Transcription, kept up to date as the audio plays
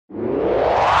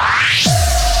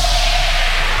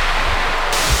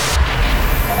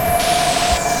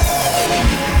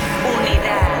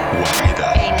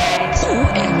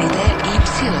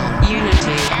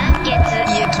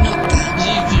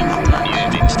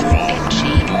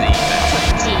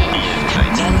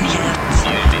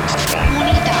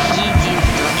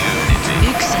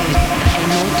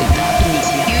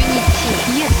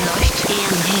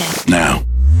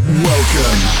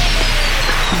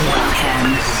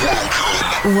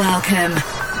Welcome.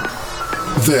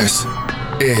 This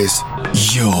is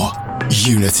your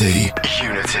Unity.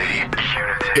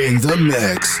 In the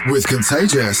mix with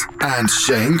Contagious and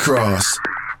Shane Cross.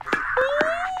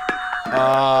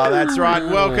 Oh, that's right.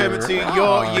 Welcome to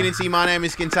your Unity. My name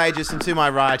is Contagious, and to my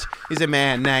right is a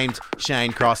man named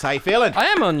Shane Cross. How you feeling? I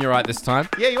am on your right this time.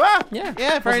 Yeah, you are? Yeah.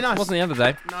 Yeah, very nice. Wasn't the other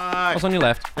day. No. I was on your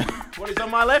left. What is on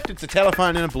my left? It's a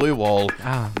telephone and a blue wall.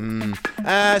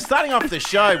 Starting off the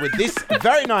show with this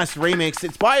very nice remix.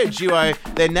 It's by a duo.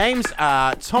 Their names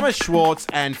are Thomas Schwartz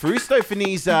and Fausto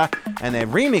Fanizza, and they're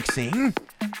remixing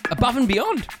Above and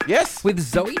Beyond. Yes. With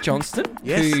Zoe Johnston,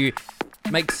 Yes. who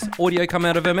makes audio come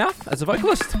out of her mouth as a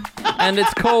vocalist. And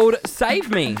it's called Save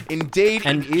Me. Indeed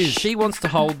And it is. she wants to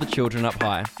hold the children up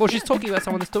high. Well, she's talking about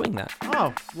someone that's doing that.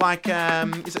 Oh, like,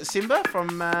 is it Simba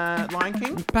from Lion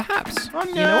King? Perhaps.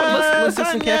 You know what? Let's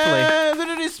listen carefully.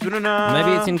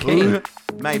 Maybe it's in key.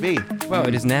 Maybe. Well,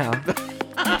 it is now.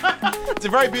 It's a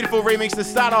very beautiful remix to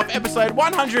start off episode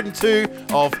 102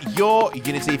 of Your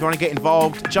Unity. If you want to get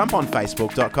involved, jump on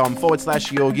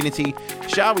facebook.com/Your Unity.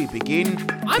 Shall we begin?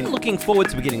 I'm looking forward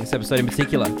to beginning this episode in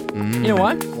particular. You know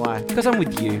why? Why? Because I'm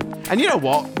with you. And you know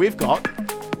what? We've got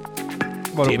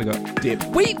What dip. have we got? Dip.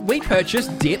 We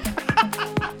purchased dip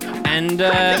and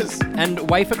Crackers. and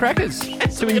wafer crackers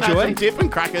So to we can have some enjoy dip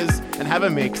and crackers and have a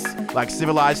mix like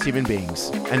civilized human beings.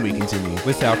 And we continue.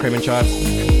 with sour cream and chives.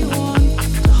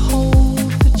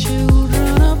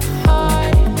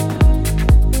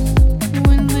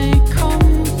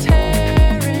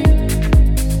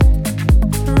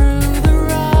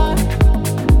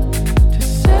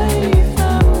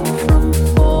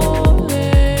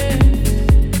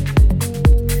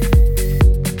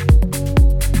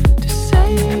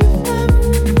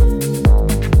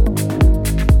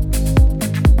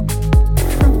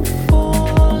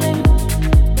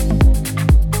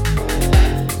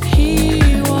 He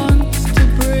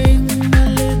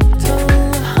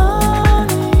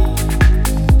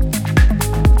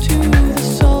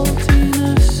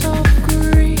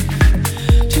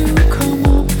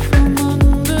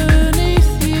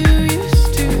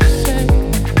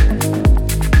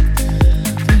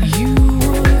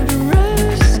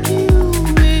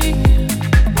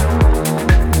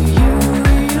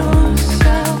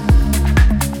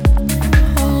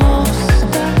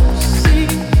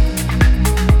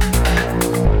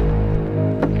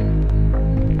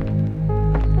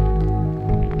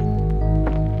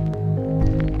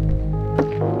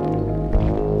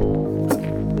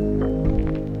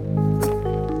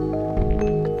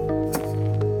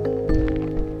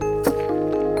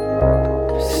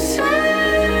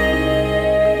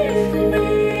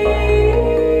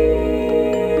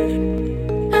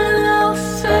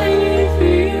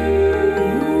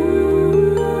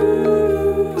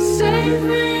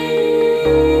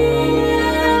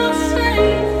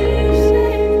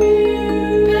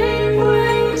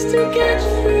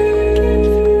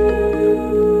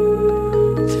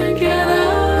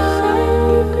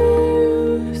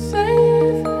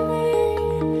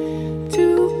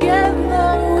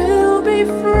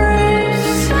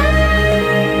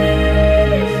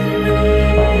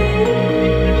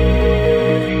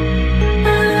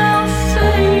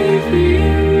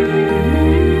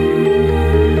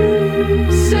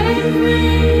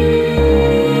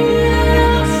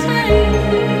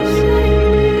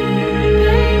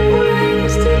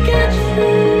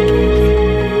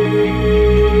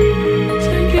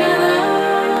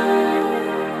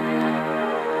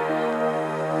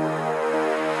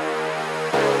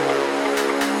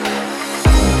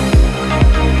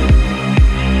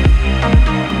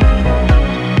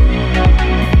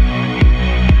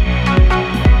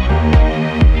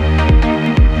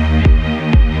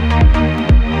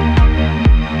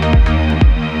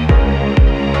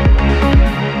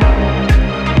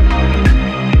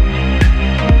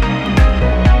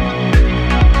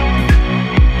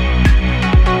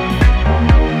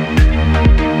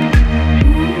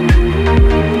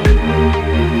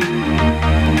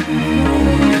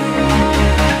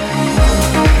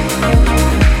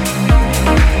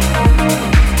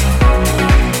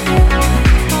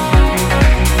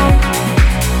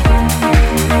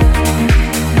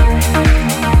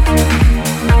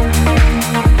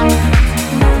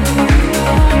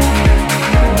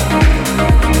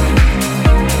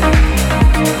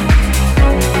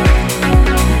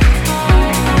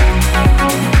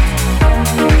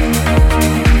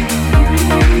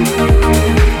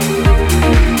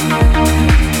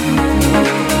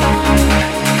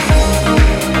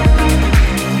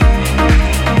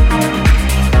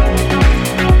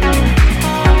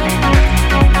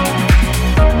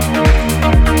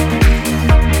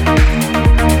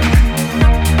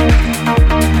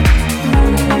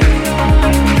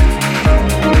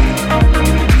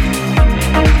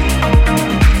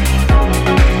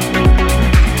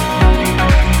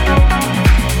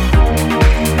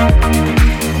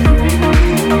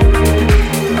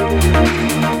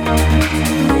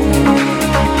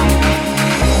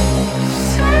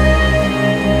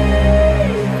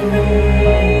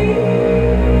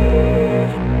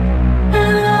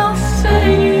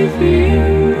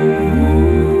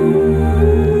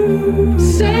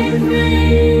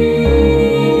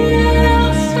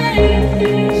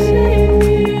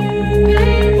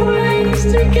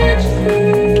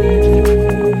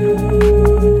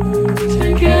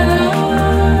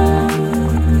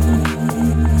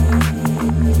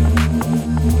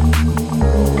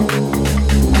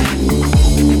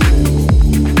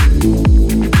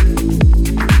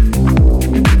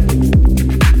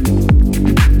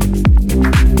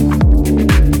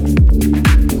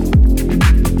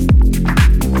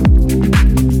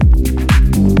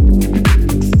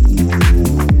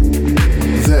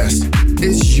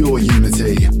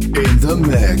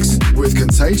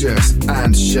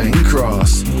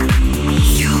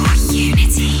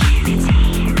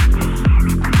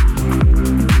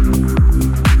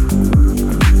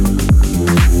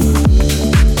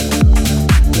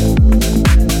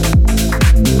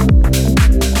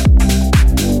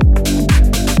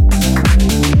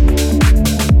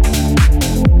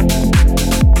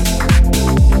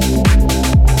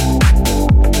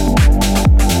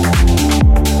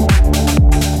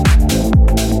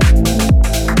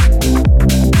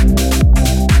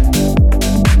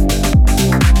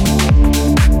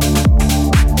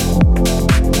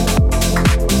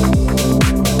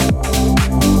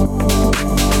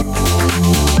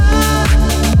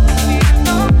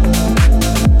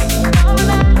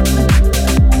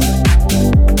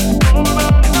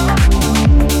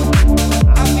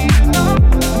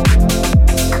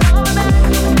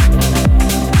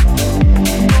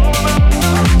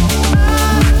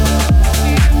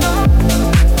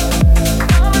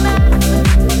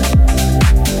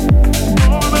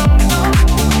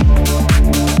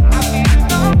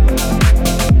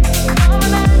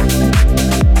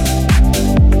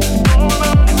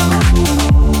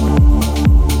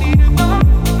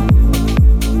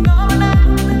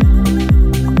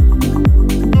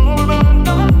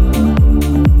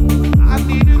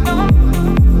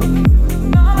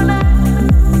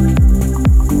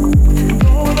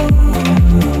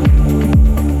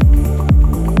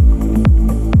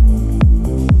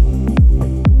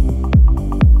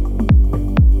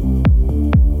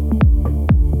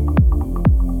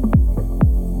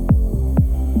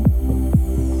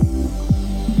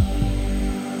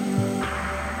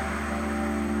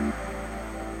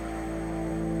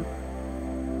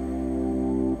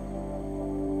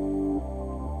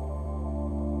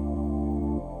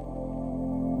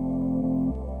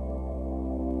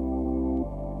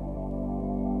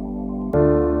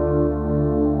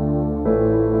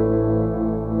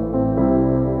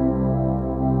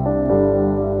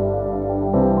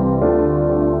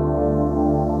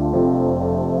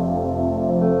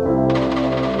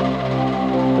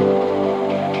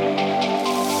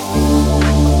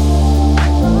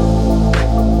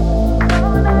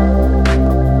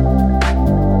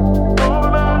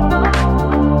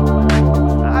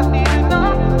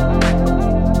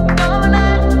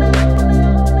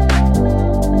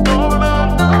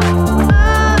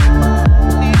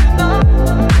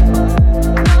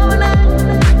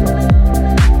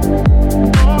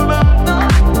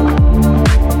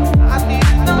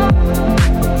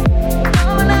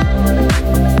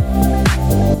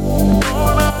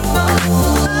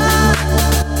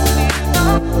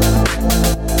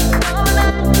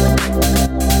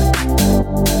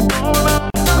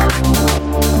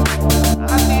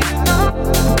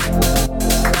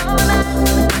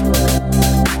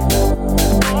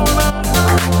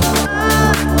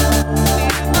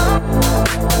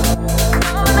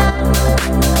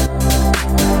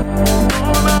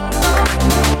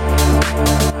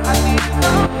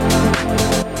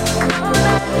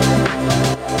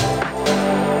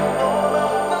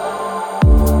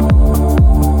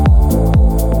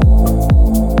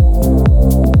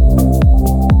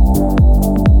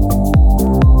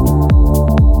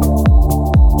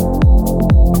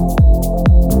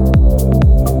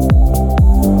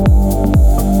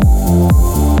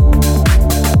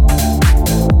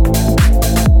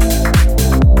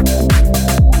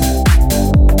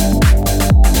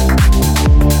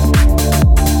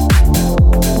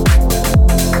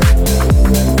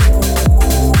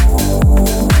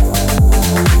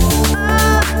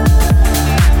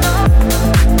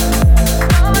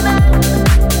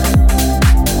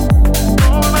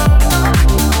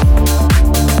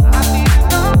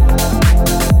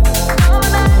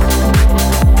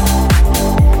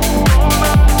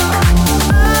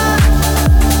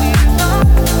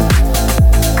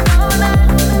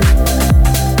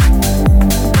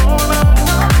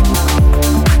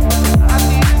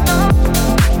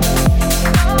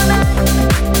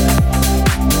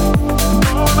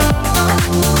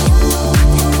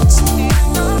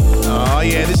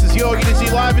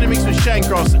live in a mix with Shane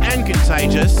Cross and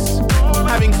Contagious,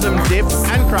 having some dip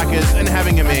and crackers and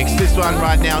having a mix. This one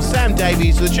right now, Sam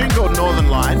Davies with a tune called Northern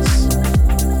Lights.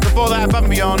 Before that, Above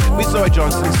and Beyond with Zoe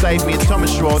Johnston, Save Me, it's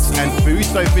Thomas Schwartz and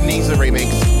Fausto Fanizza remix.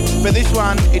 For this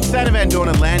one, it's Santa Van Doorn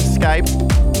and Landscape,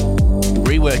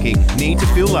 reworking Need to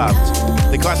Feel Loved.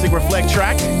 The classic Reflect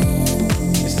track.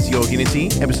 This is Your Unity,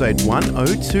 episode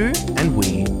 102, and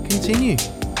we continue.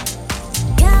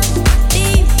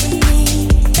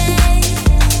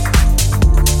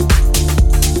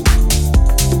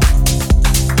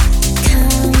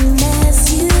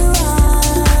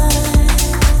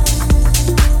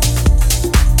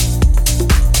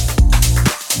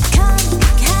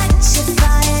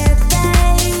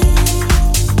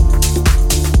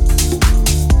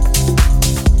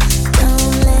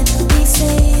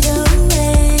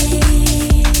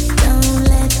 Don't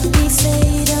let me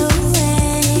fade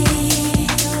away.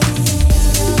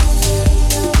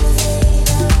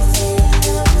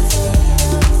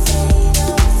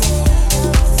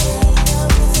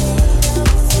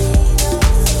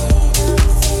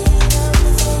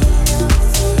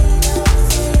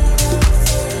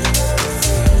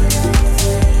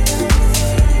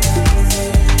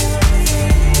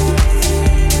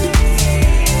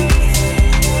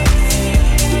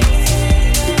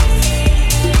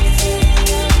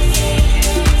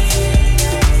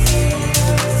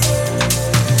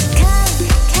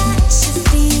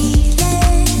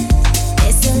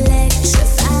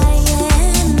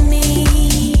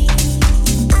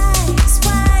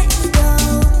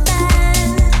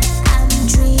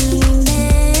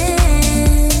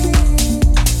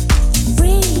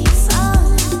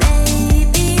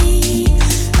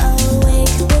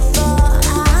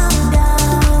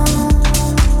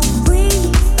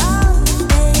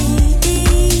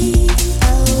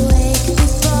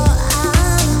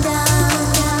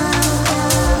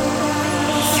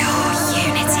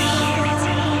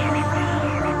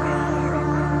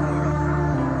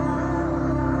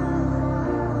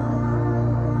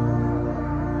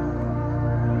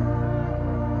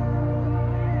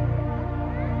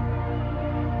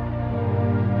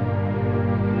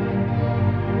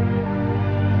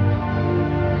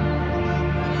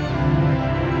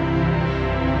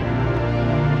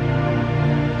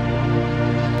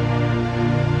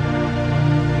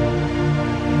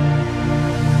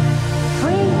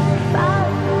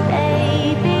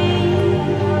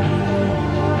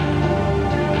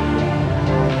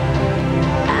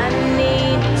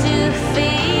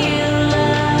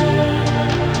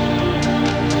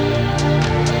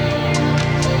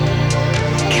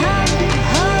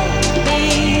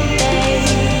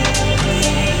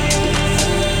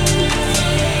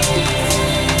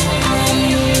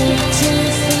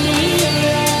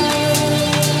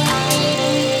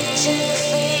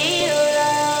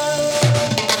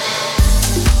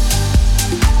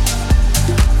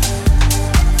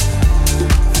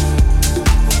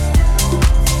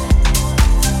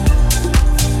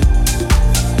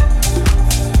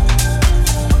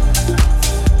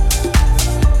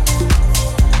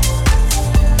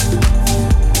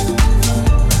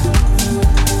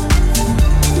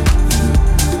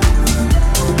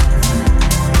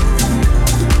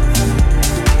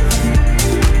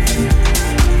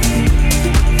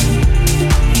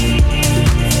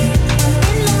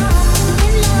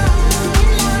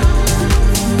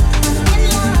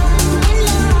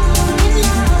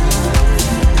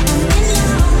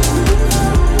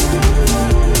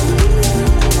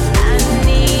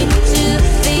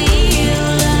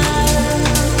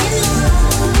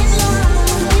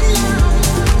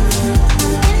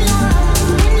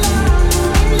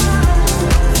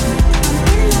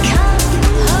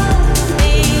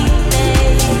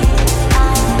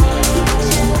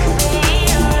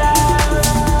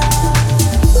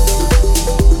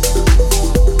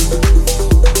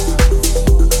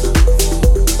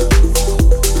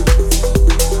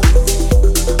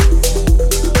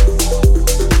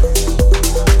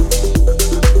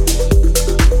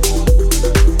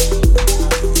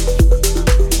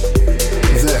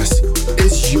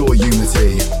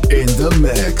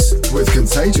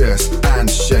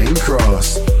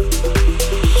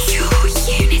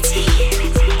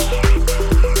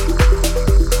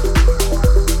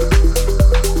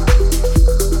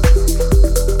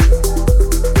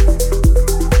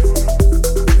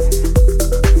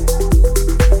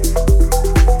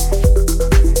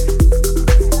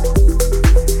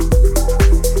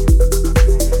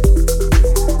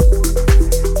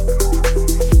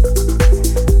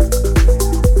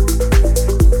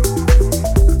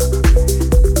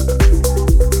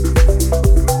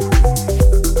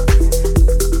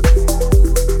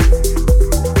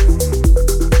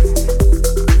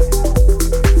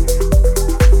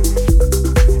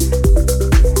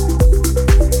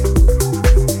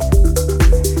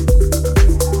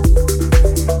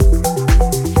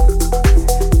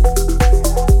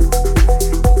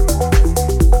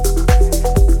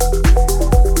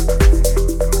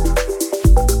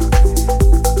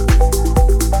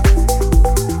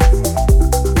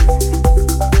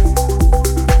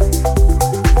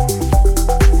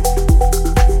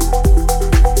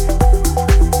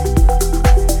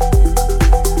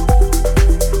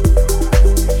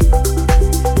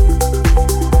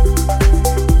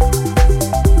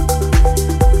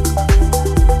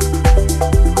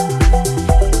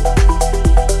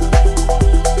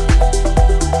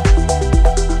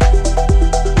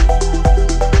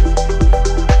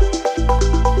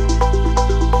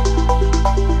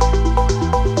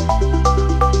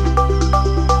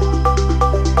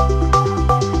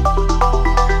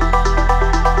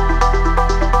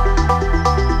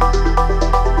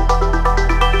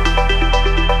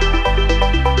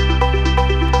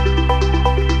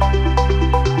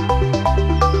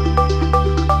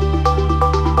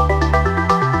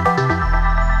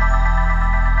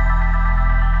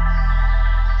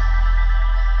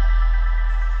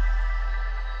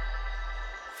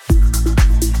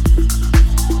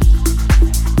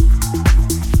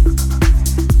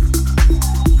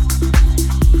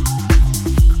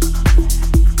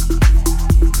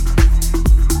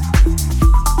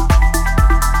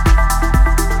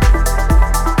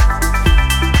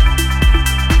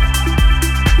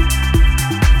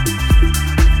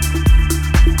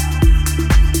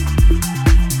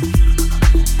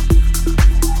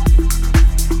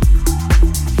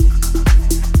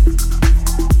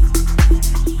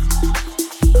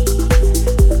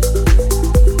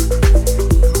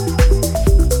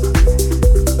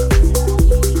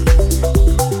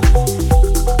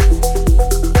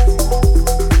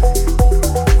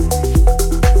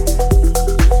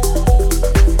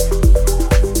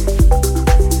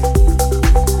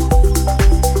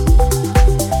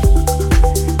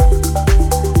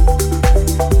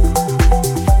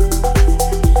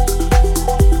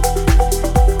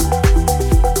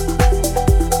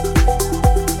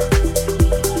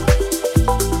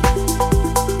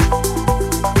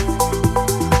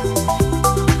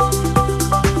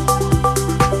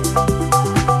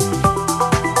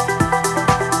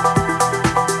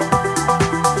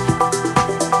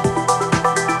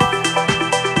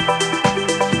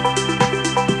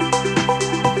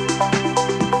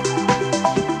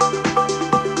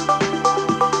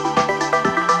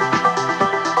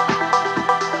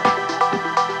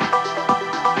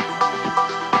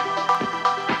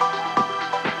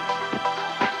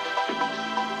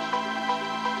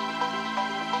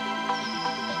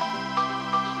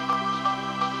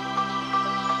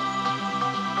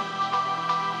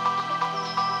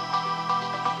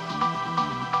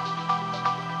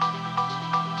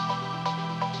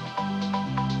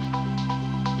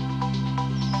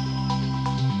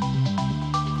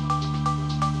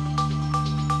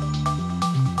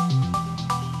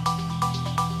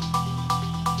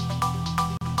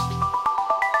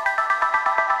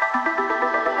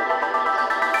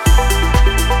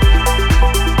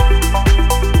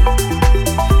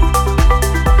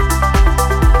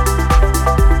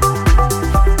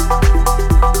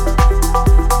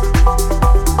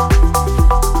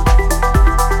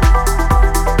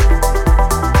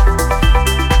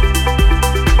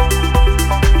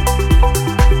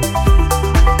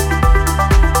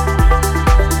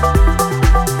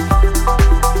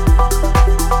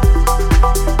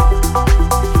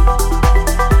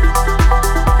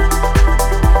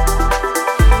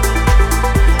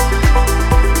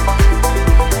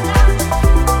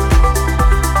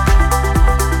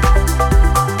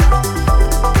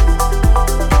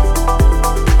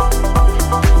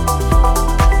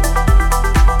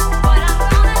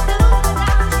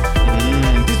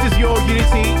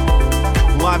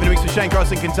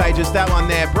 Contagious, that one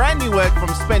there. Brand new work from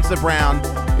Spencer Brown.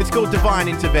 It's called Divine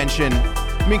Intervention.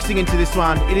 Mixing into this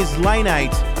one, it is Lane 8.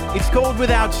 It's called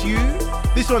Without You.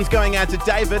 This one's going out to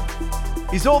David.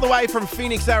 He's all the way from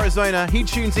Phoenix, Arizona. He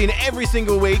tunes in every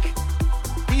single week.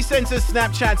 He sends us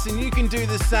Snapchats, and you can do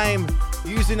the same.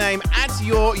 Username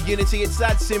 @YourUnity. It's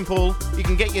that simple. You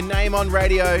can get your name on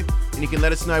radio, and you can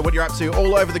let us know what you're up to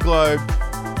all over the globe.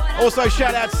 Also,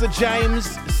 shout outs to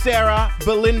James, Sarah,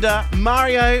 Belinda,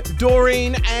 Mario,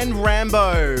 Doreen, and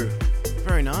Rambo.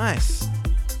 Very nice.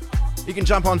 You can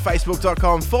jump on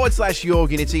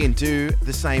facebook.com/YourUnity and do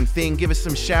the same thing. Give us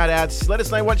some shout outs. Let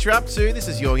us know what you're up to. This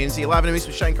is Your Unity, live in a mix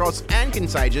with Shane Cross and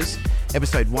Contagious,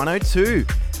 episode 102.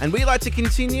 And we like to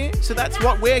continue, so that's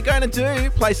what we're going to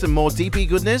do. Play some more deepy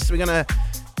goodness. We're going to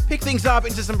pick things up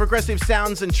into some progressive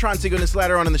sounds and trancy goodness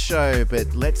later on in the show.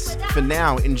 But let's, for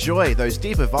now, enjoy those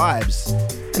deeper vibes.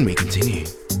 And we continue.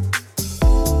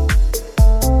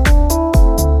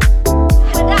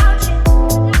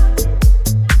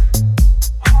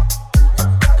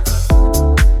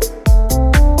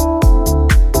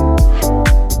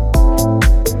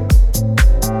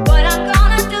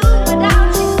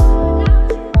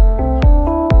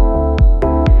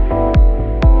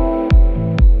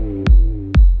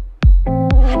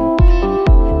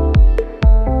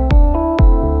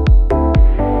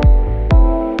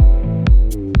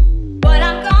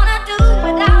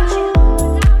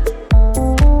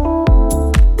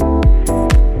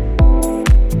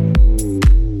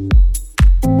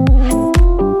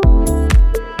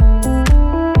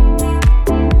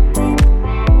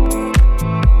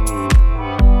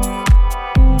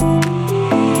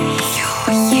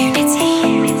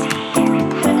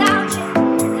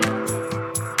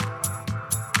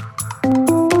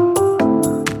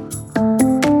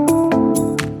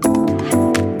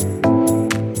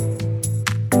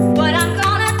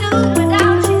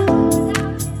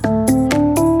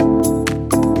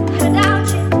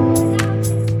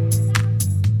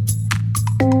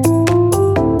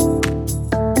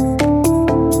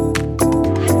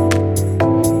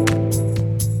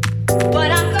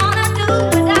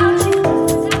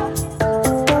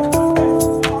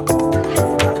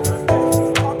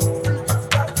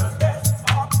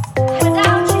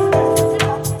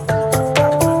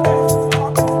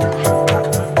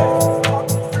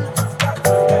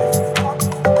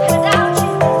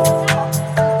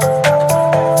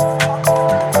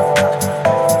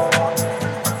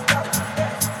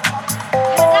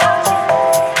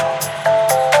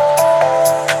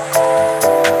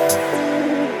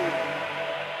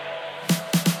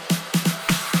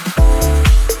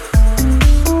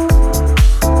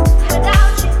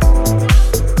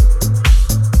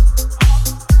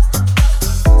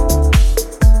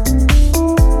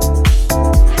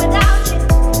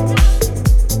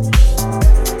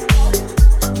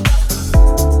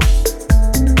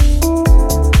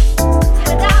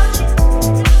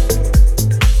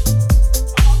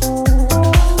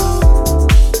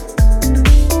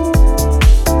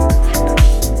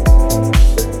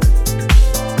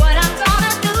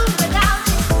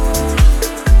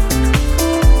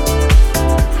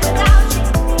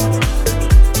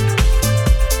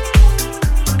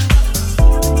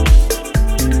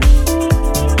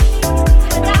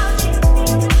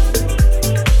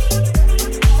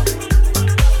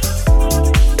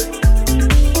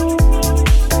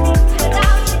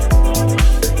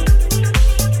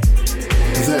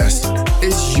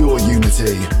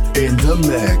 in the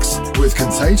mix with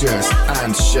Contagious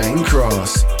and Shane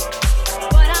Cross.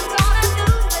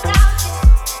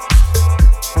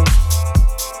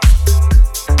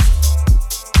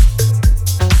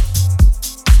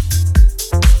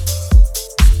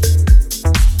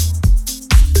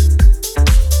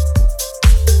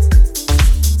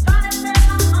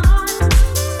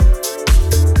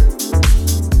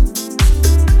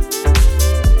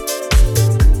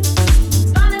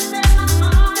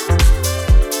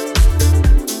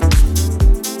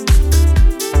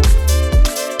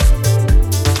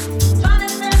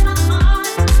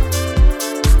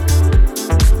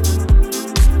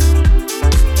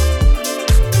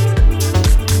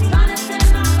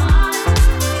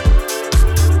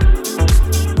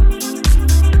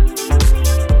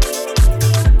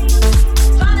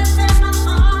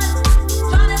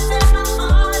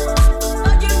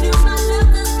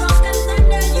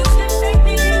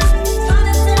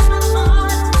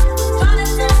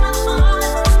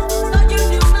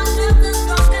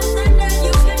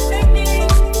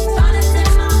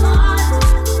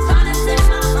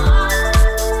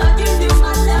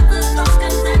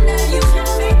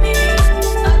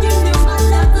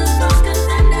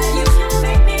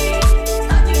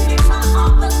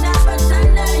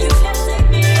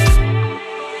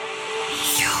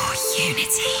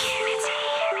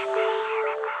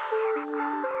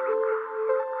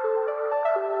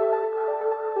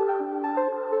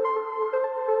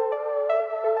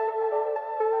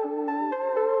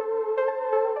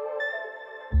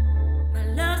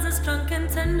 drunk and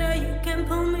tender, you can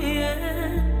pull me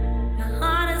in. My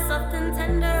heart is soft and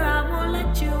tender, I won't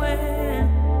let you in.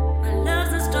 My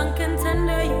love's as drunk and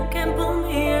tender, you can pull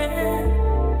me in.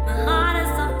 My heart is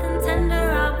soft and tender,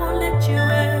 I won't let you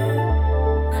in.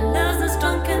 My love's as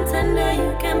drunk and tender,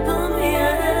 you can pull me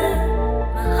in.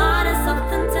 My heart is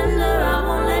soft and tender, I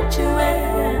won't let you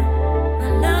in. My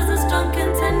love's as drunk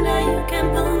and tender, you can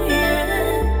pull me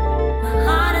in. My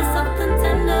heart is soft and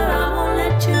tender, I won't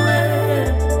let you in.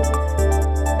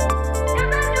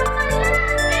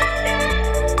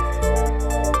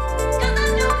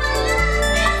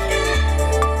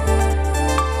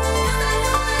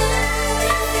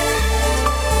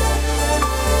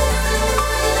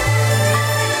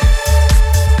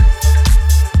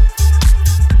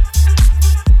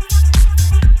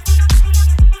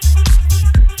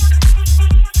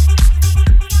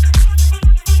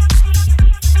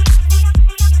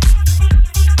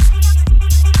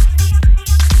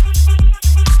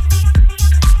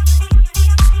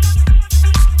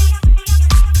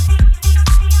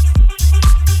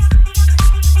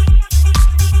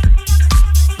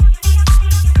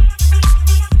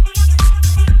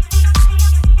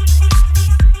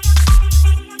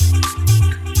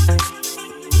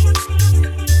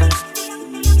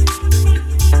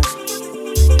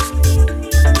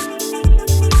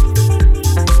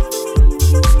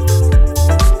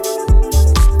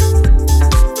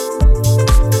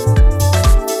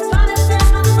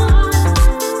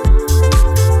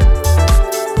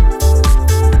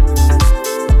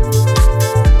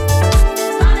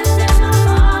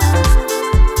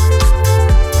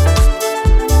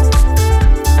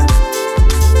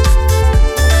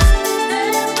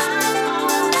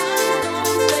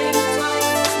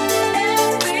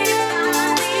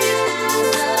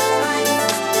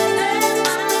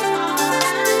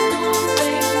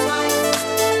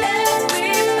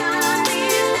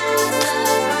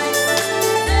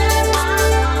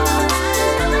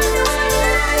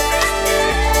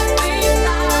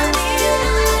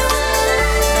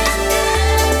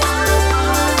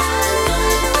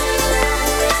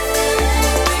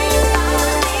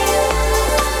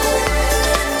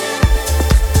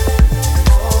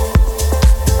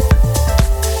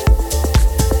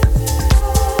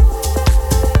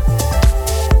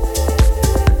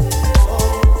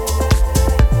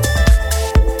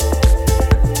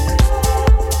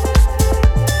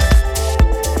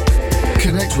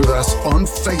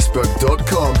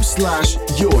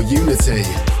 Facebook.com/YourUnity.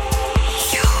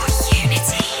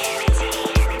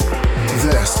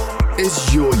 This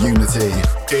is Your Unity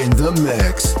in the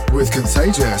mix with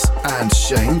Contagious and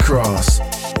Shane Cross.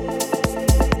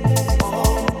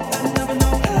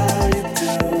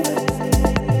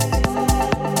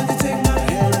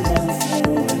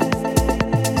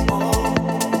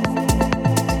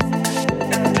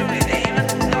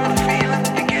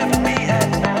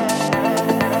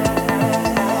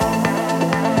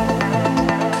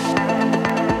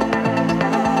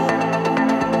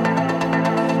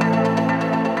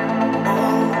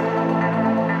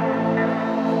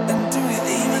 Do it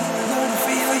even, know the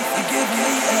feeling you give me.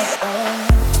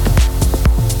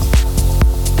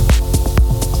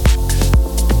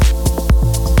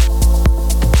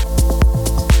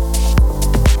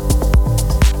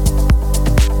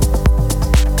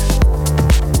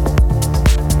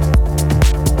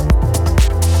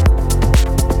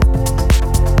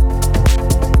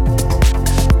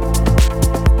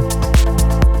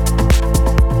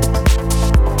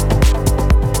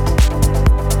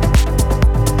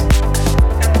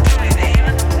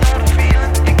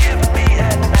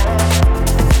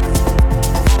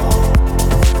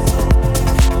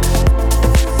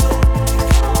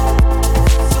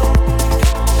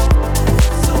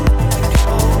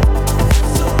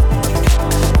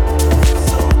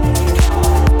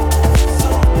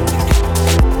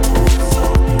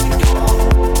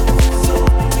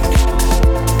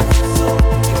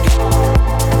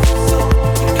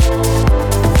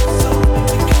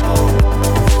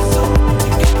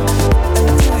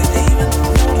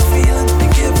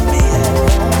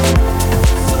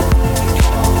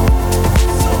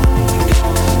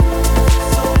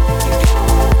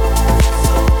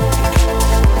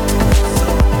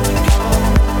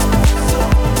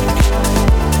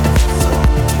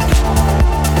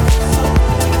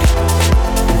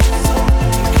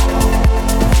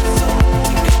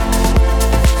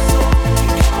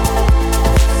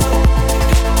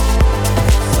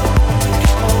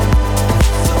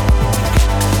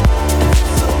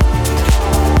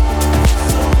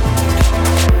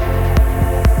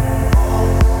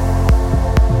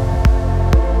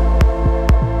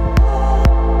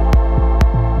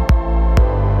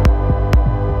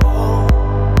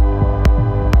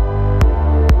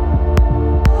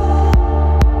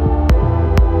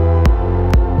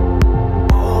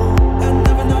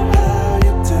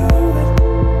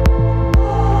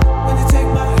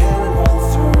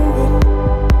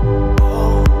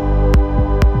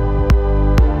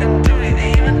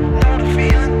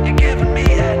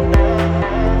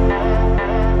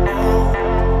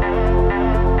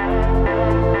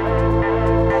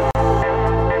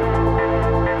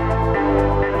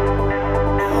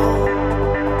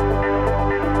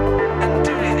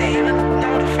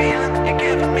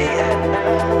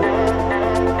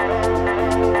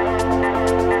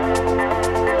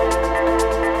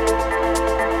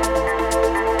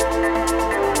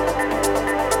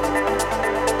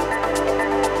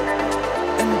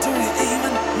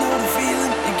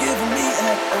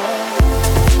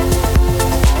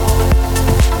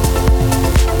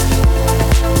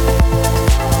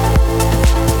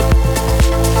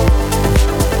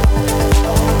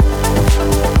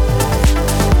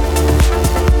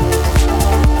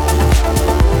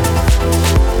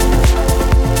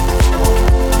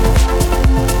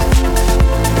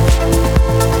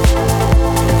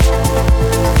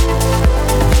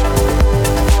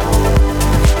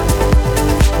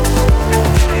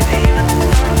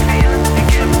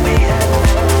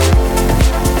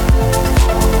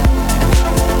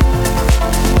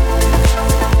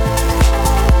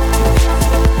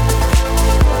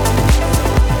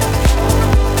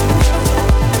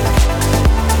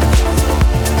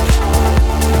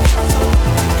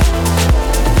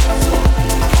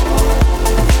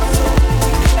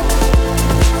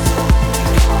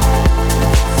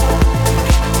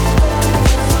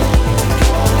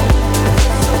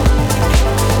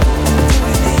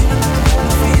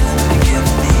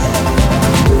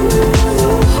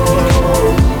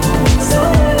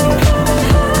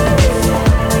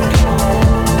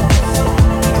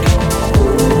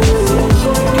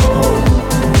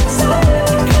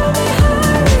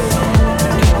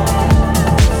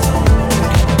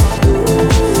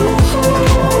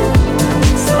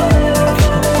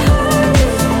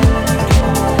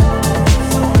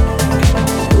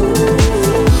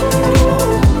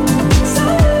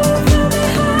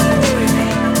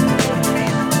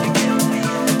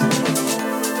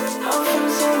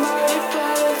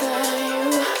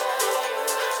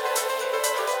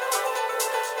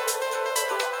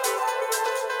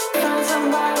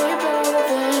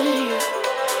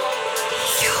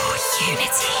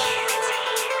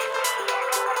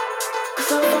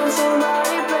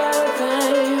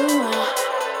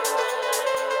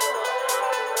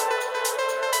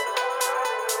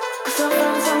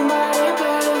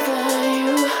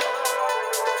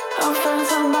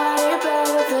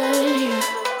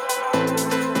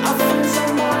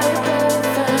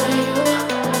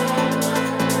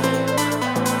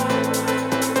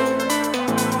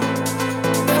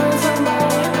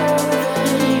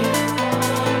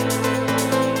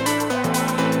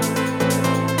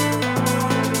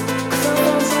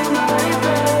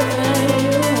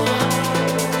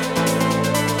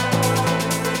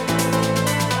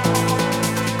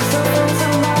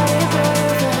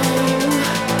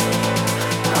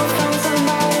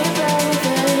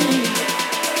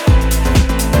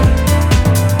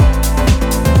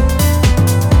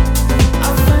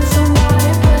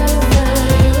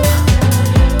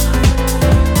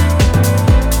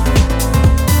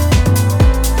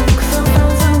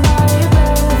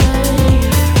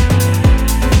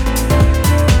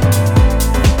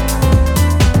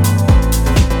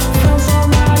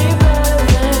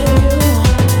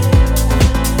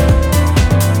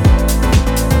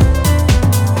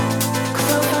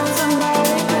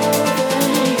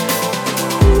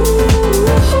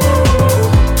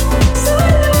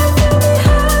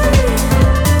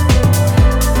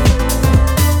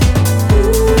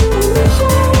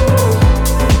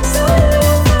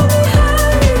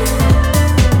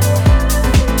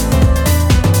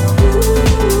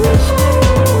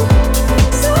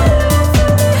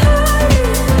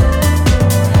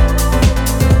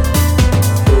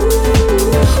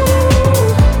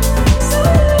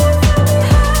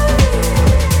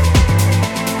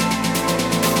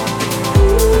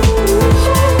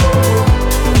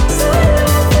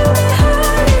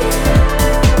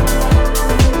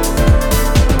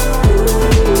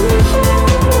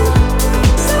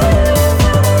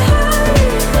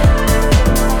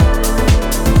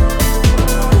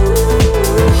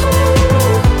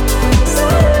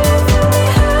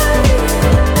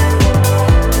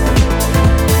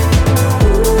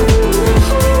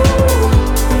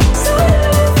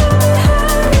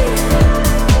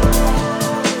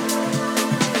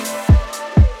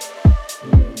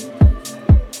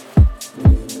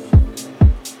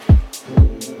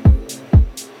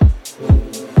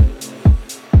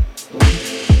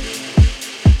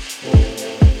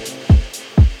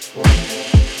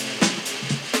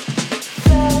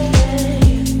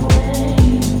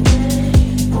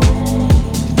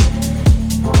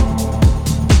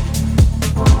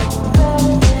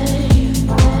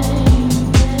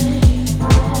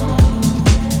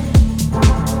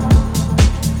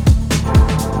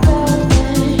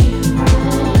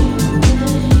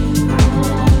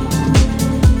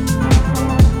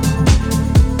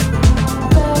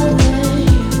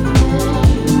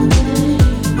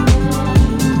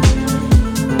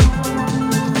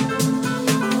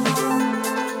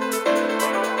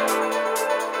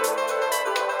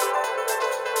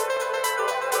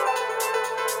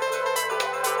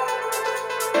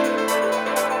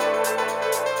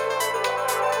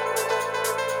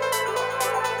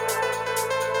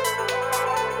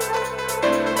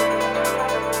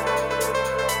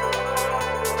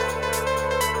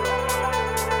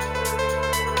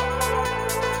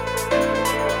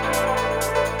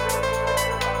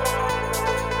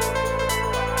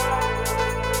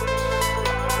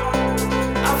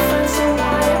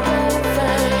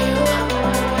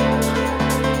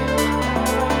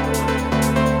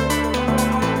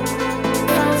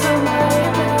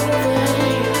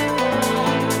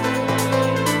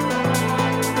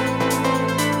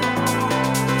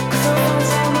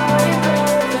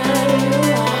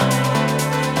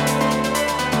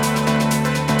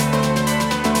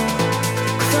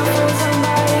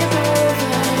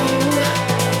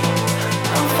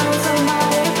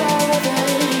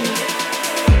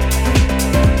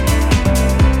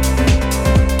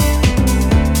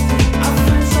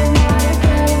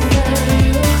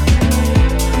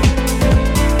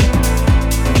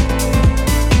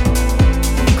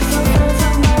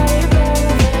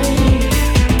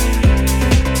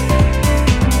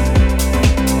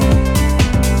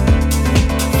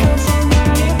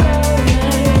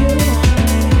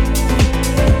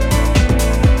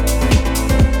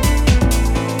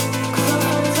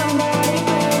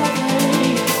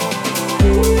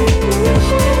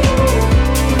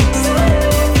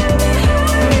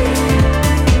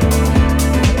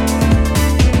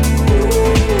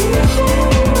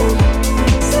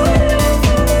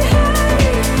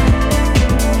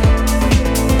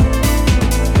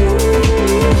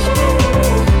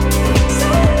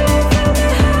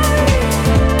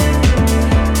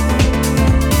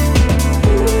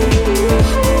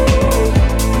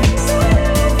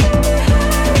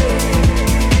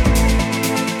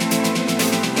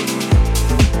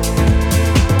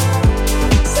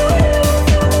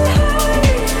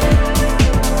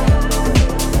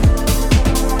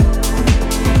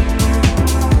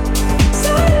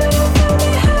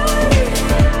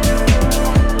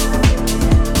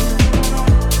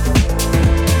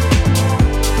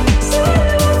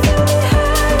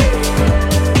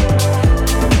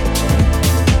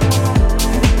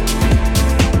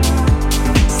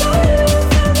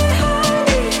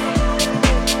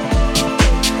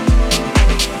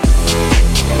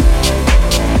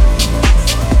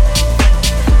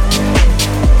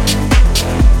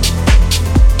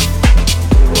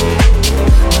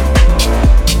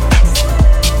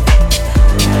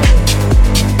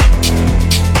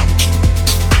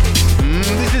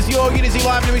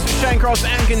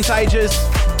 Contagious.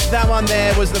 That one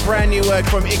there was the brand new work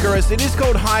from Icarus. It is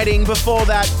called Hiding. Before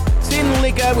that,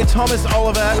 Tinlicker with Thomas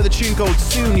Oliver with a tune called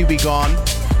Soon You Be Gone.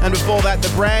 And before that, the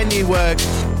brand new work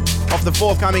off the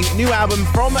forthcoming new album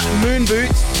from Moon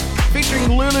Boots, featuring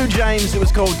Lulu James. It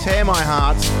was called Tear My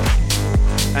Heart.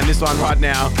 And this one right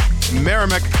now,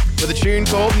 Meramek with a tune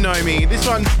called Know Me. This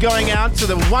one's going out to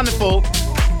the wonderful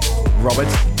Robert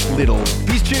Little.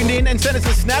 He's tuned in and sent us a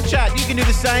Snapchat. You can do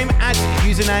the same at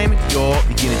username Your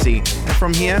Unity. And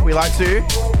from here, we like to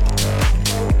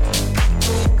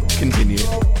continue.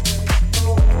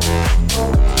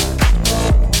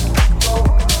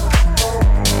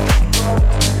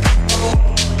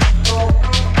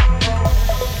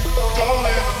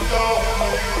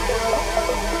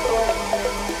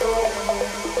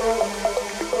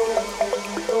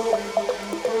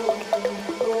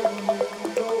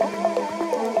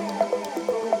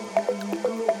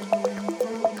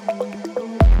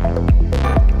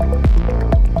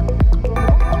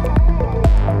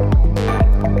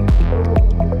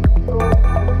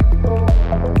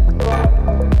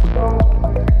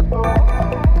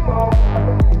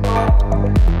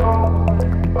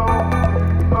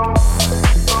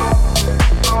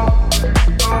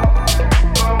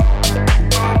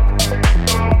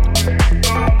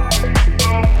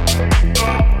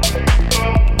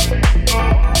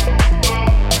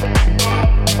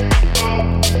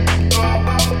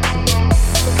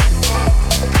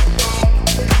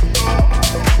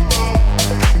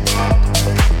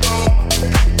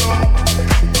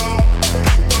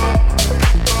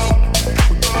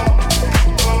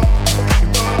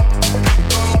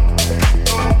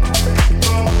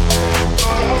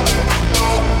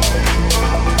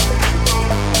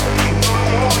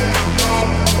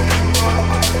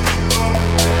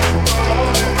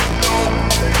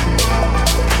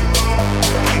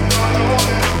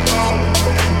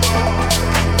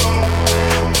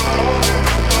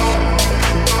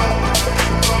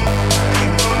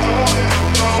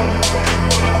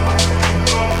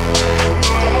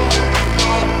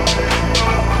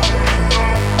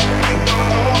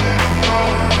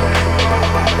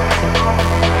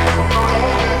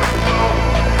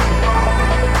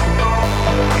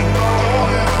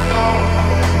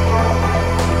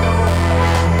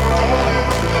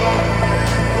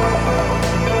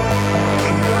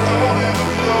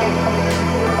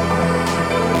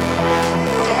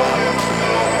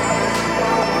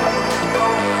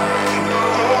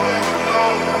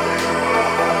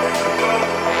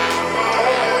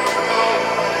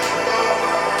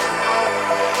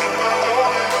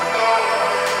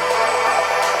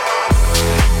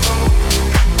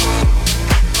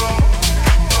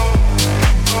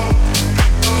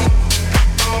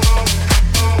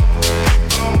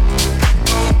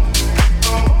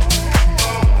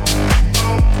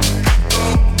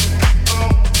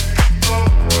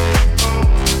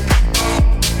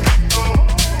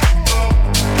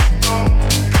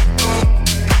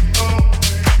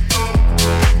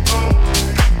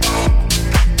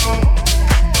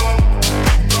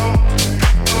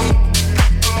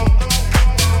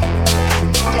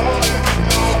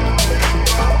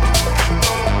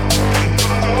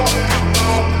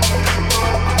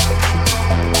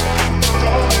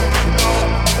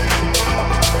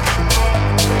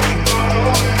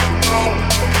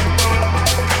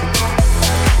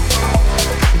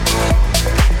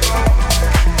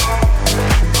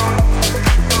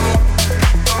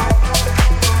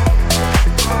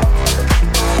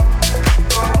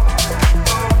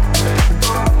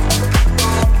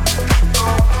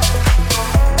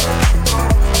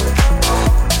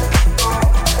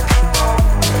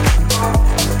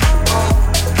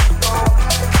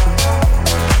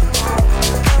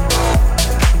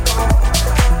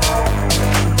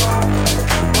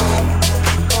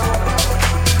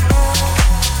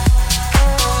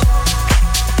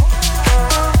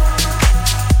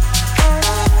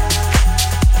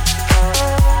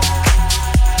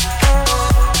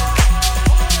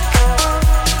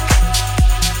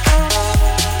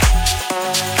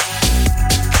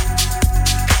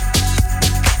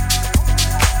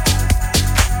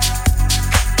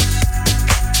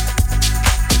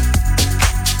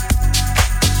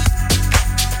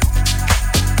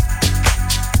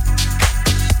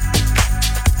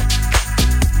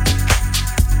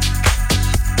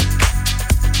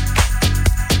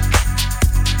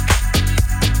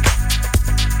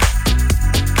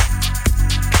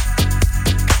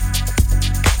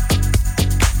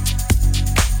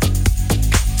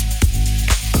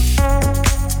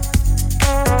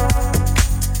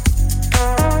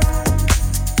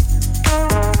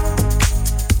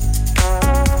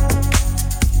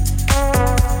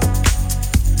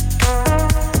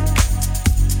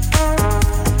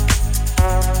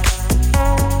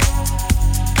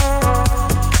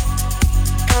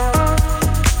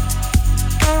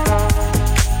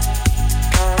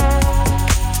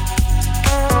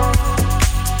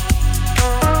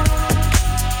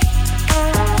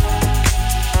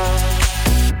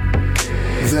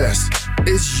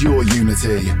 It's your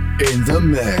Unity in the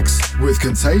mix with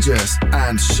Contagious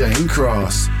and Shane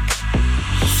Cross.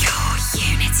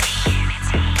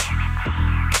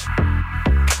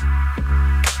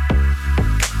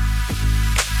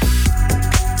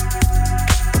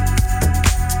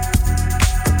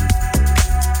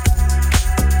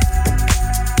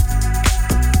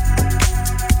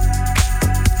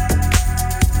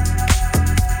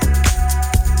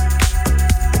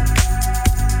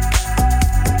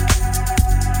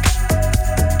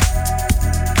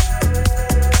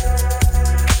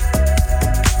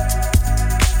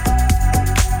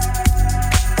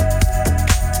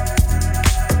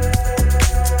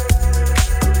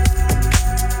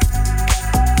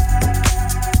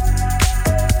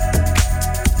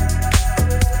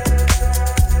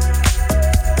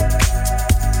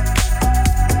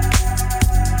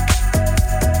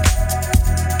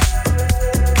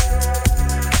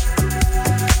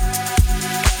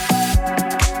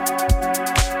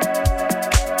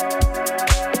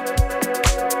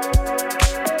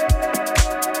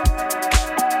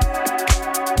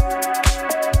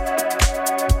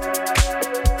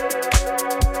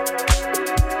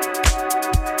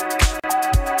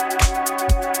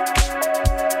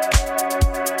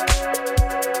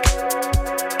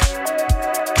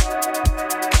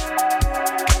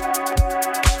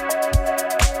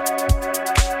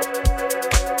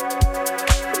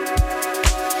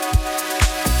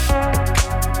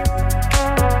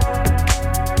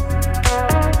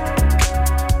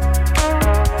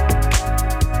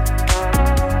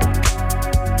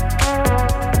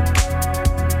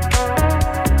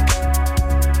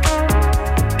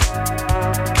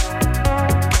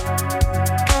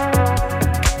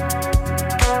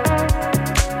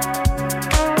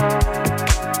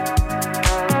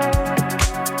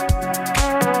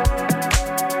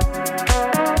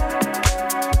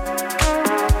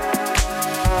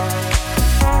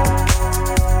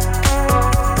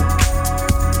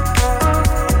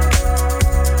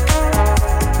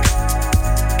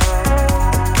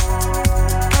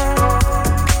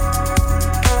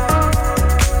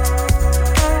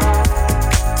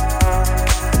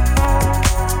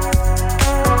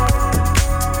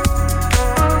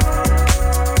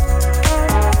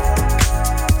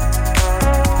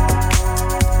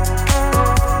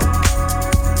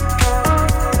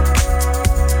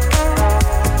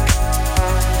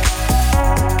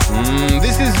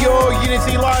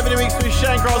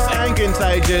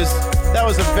 Contagious. That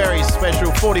was a very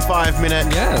special 45-minute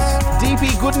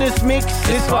DP goodness mix.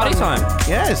 It's party time.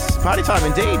 Yes, party time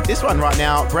indeed. This one right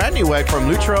now, brand new work from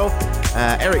Luttrell.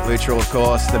 Eric Luttrell, of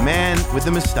course, the man with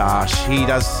the moustache. He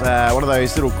does one of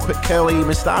those little quick curly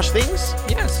moustache things.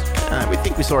 Yes. We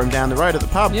think we saw him down the road at the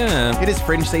pub. Yeah. It is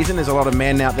fringe season. There's a lot of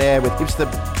men out there with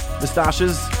hipster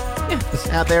moustaches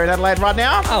out there in Adelaide right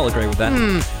now. I'll agree with that.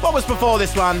 What was before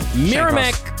this one?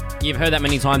 Meramek. You've heard that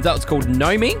many times. That was called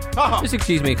Know Me. Oh. Just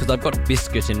excuse me because I've got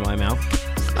biscuit in my mouth.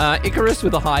 Icarus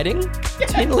with a hiding.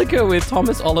 Tinlicker with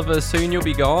Thomas Oliver, Soon You'll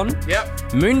Be Gone.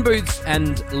 Yep. Moon Boots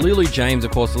and Lulu James,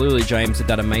 of course. Lulu James did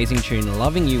that amazing tune,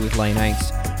 Loving You with Lane 8.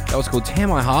 That was called Tear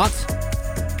My Heart.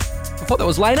 Before that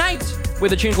was Lane 8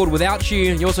 with a tune called Without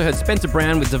You. You also heard Spencer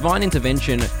Brown with Divine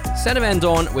Intervention. Santa Van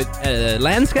Dawn with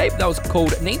Landscape. That was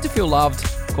called Need to Feel Loved.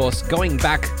 Of course, going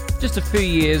back just a few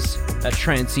years, a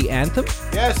trancey anthem.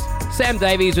 Yes. Sam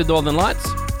Davies with Northern Lights.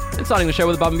 And starting the show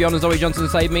with Above and Beyond and Zoe Johnston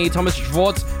Save Me, Thomas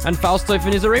Schwartz and Fausto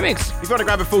Fanizza remix. If you want to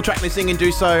grab a full track listing and do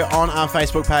so on our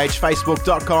Facebook page,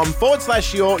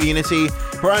 facebook.com/YourUnity.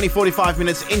 We're only 45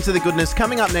 minutes into the goodness.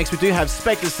 Coming up next, we do have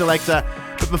Spector Selector.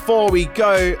 But before we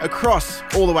go across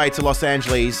all the way to Los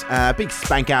Angeles, big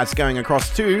spank outs going across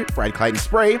to Brad Clayton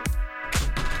Spree.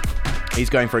 He's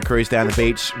going for a cruise down the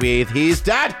beach with his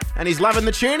dad, and he's loving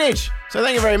the tunage. So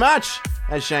thank you very much.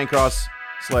 As Shane Cross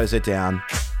slows it down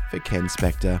for Ken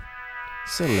Spector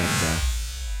Selector.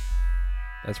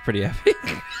 That's pretty epic.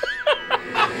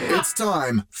 It's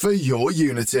time for your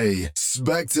Unity.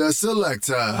 Spector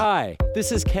Selector. Hi,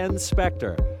 this is Ken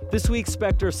Spector. This week's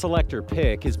Spector Selector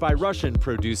pick is by Russian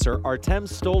producer Artem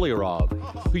Stolyarov,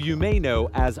 who you may know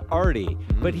as Artie,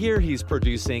 but here he's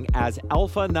producing as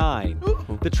Alpha 9.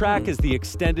 The track is the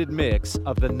extended mix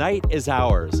of The Night Is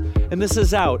Ours, and this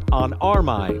is out on Our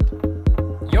Mind.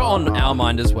 You're on Our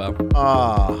Mind as well.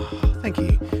 Oh, thank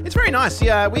you. It's very nice.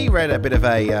 Yeah, we read a bit of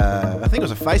I think it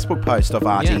was a Facebook post of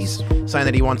Artie's saying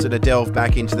that he wanted to delve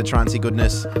back into the trancey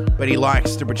goodness, but he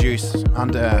likes to produce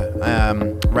under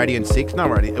Radiant 6.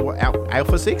 No,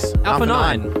 Alpha 6? Alpha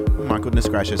 9. Oh, my goodness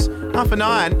gracious. Alpha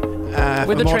 9.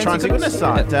 With the more trancey goodness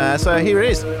side. So here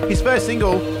it is. His first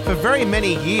single for very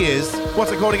many years.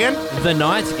 What's it called again? The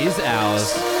Night Is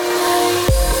Ours.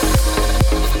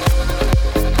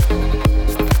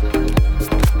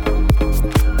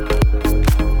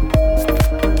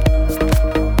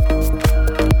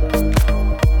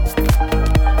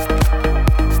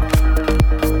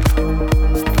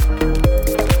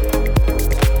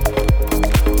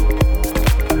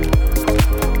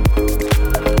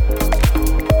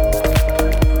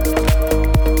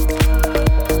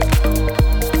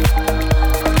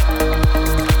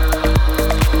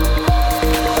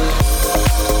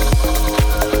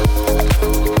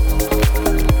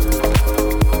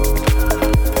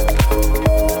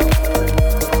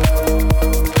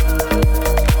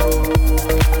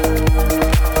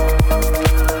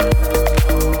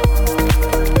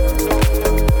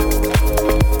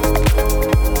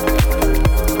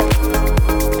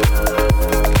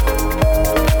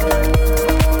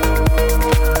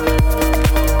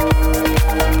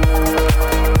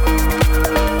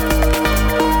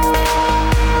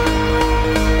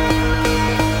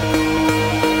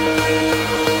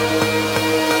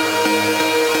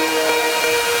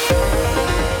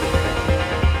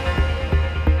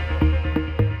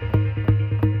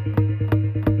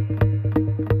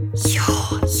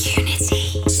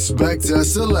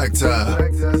 Selector.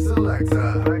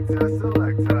 Selector.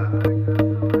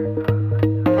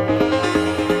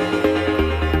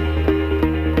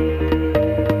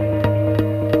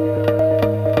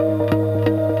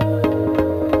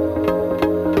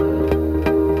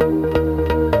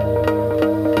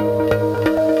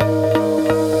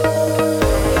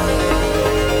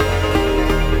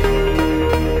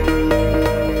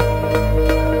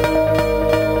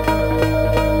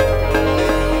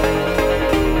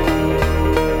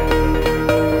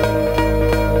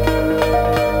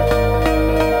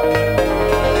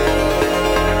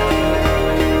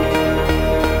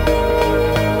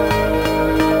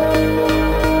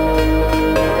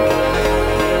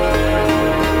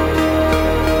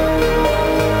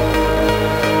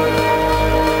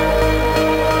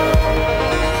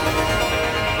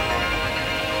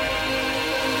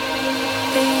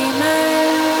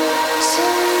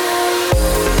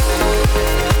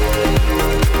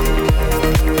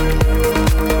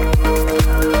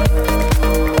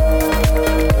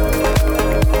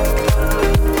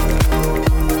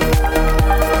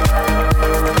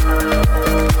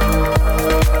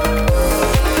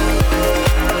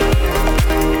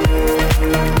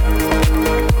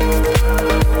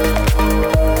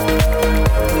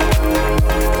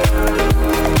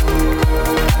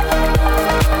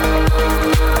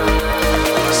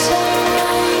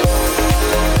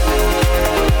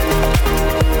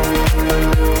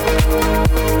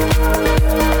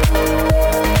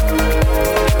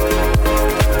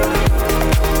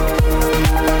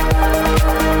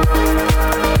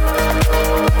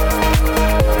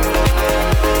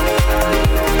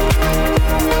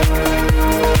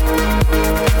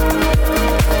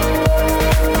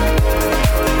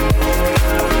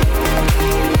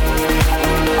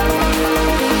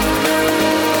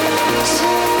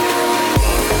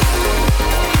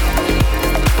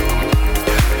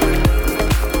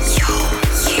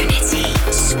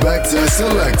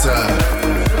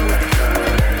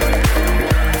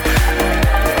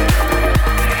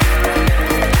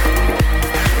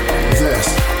 This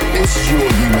is your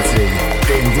Unity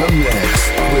in the mix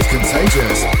with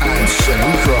Contagious and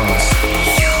Shane Cross.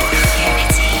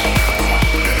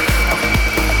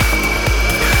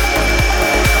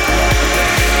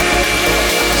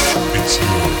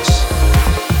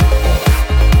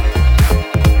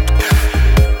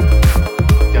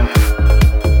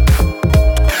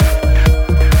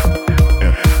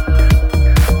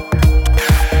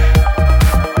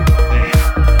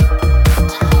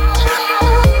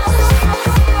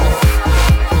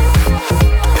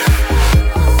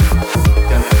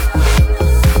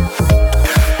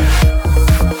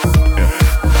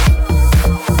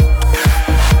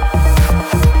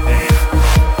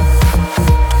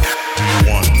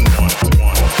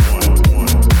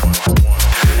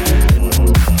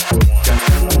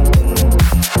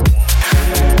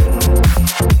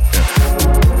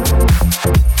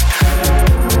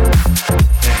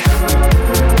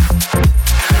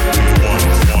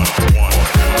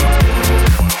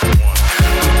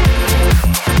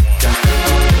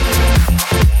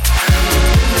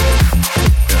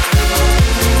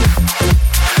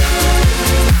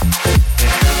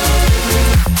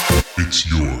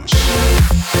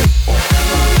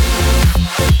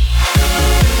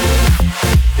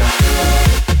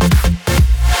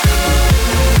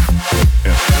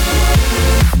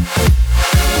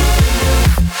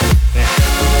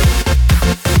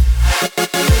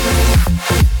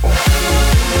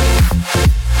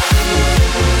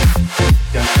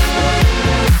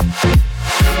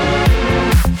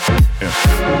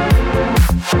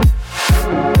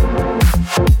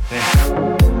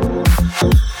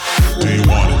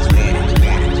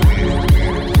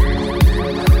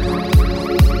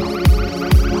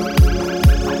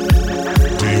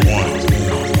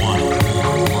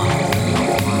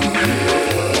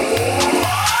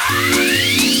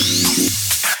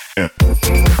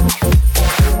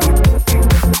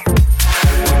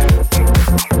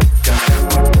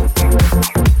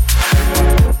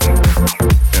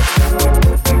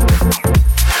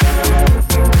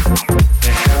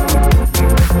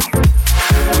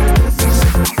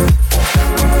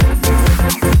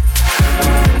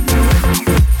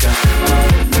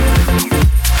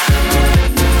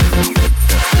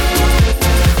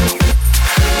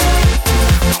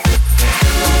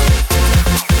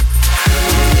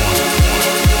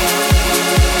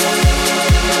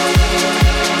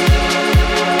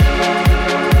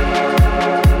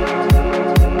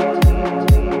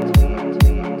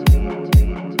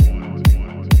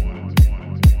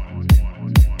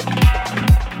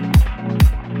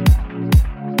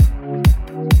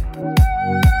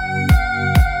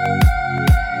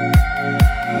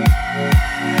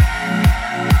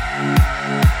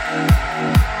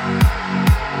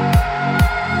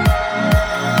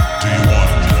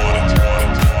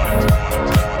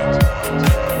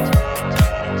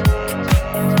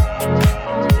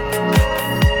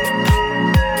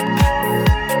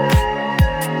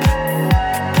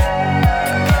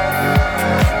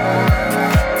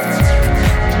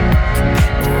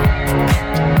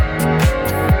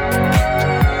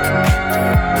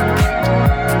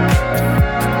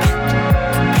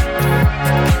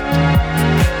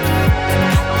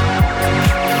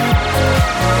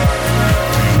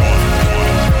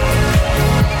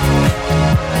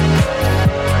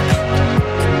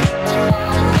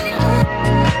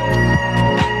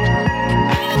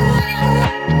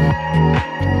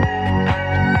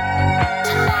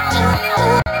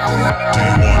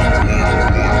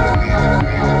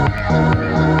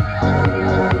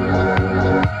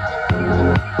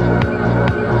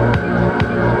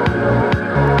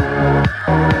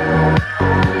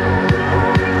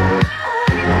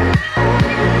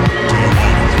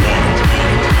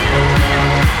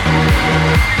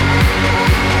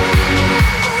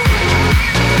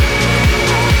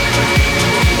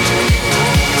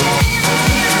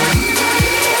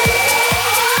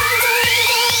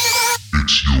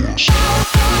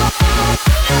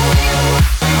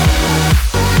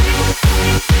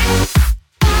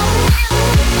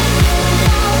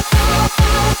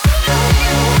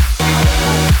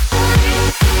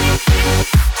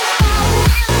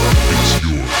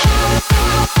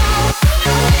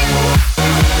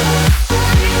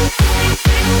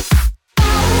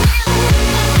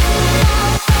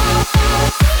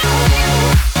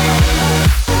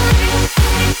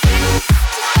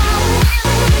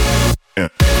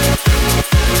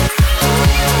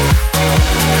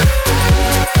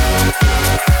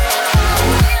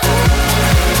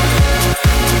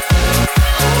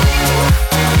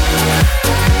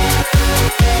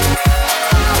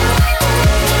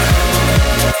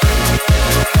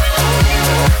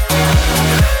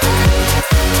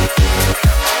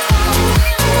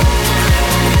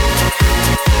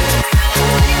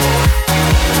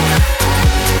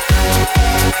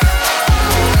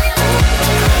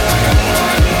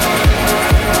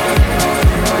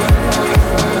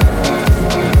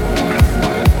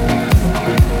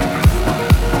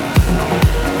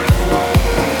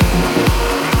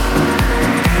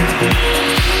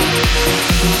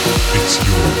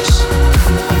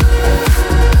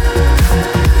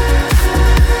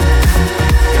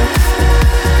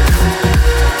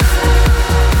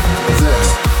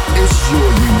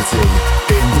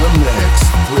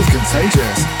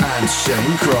 and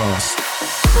Shane Cross.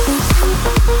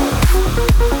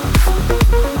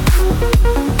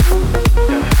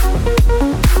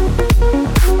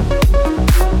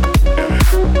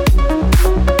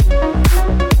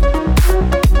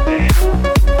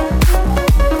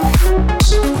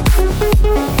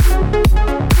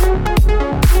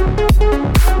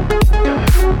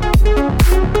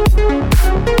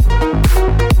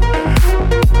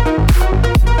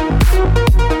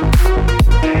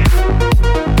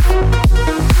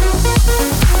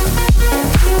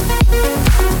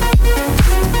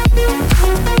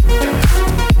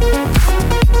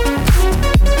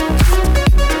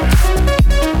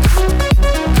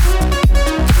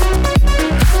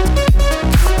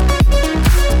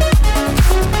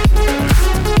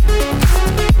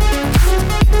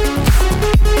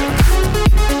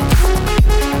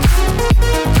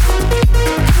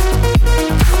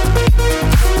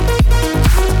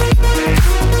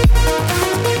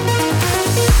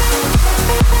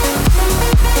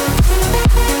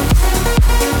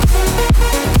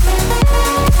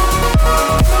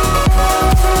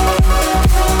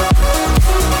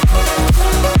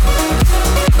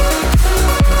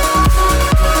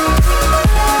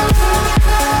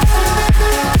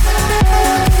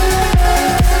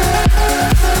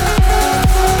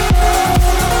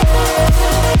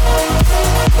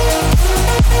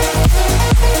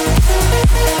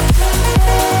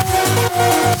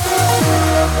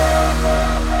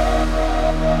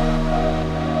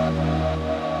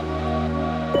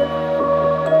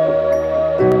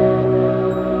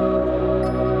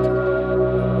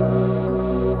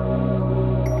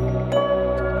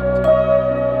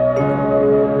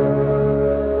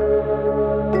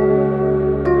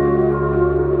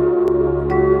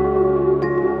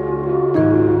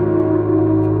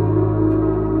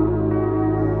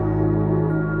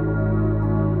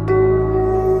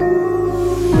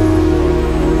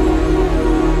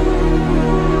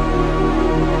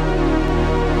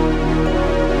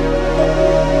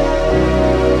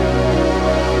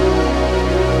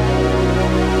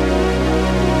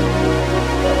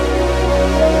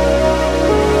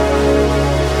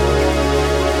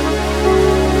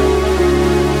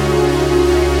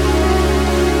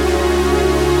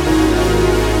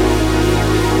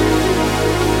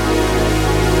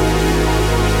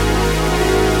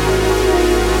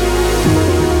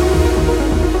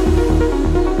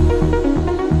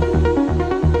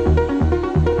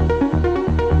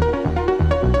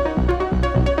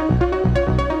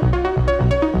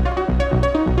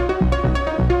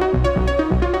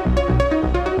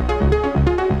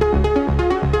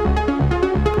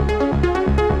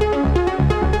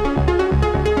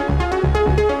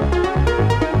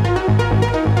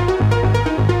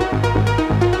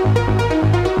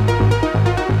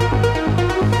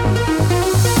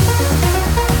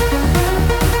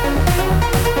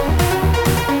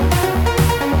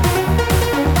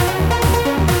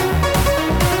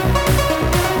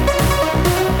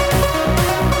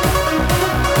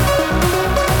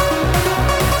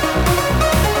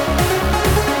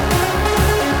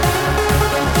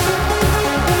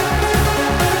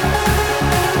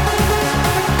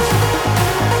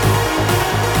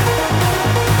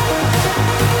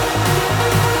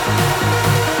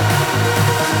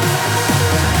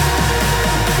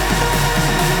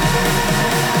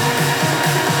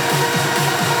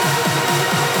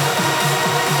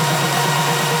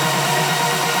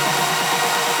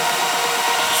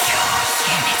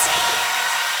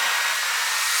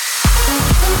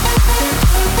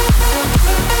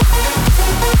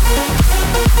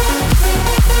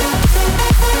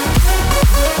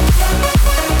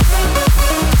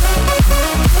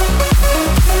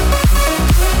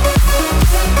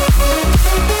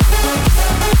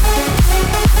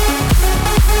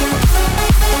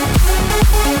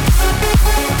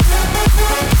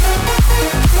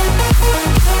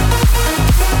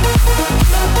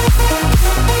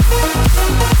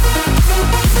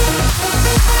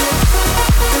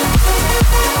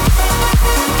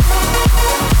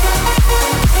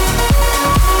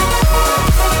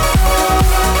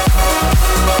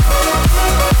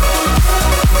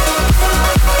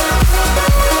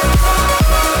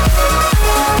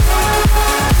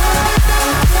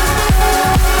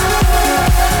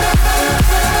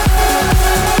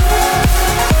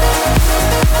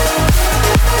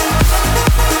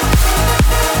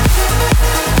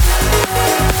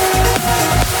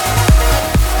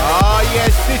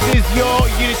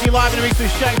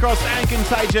 Cross and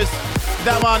Contagious.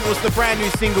 That one was the brand new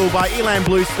single by ilan,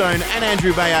 Bluestone and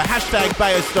Andrew Bayer, hashtag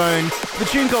Bayerstone. The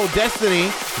tune called Destiny.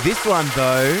 This one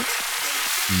though,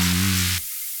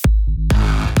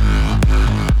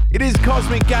 it It is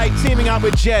Cosmic Gate teaming up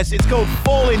with Jess. It's called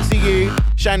Fall Into You.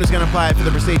 Shane was going to play it for the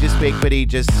Prestigious pick, but he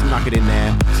just snuck it in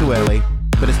there too early.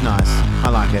 But it's nice. I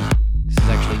like it. This is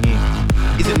actually new.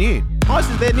 Is it new? Oh, this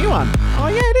is their new one. Oh,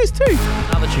 yeah, it is too.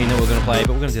 Another tune that we're going to play,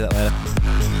 but we're going to do that later.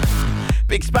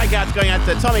 Big spank outs going out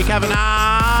to Tommy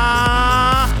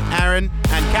Kavanagh, Aaron,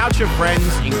 and couch of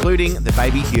friends, including the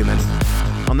baby human.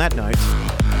 On that note,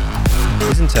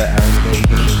 Listen to Aaron's baby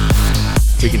human.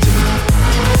 We continue.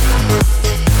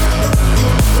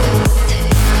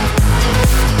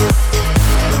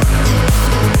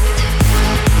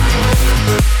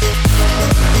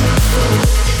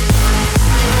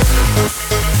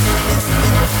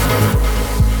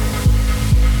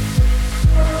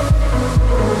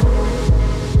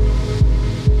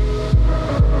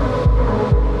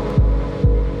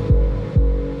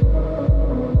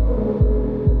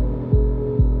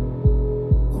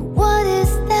 What is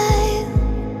that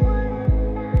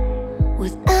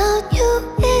without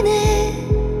you in it?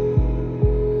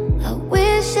 I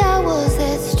wish I was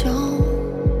that strong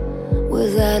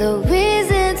without a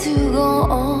reason to go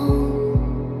on.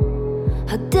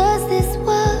 How does this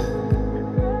work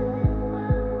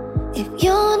if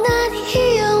you're not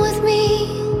here with me?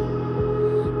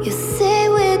 You say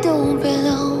we don't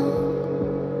belong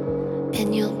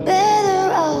and you're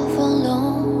better off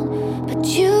alone, but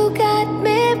you got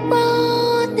me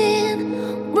running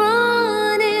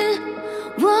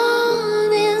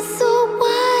so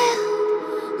wild,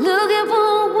 looking for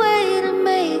a way to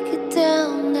make it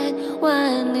down that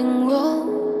winding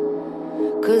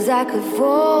road. 'Cause I could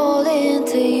fall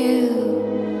into you,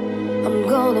 I'm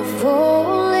gonna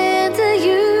fall into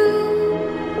you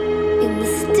in the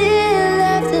still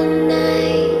of the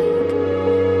night.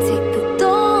 Take the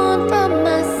dawn from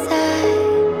my side,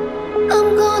 I'm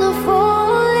gonna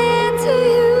fall into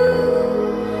you,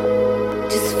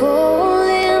 just fall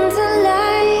into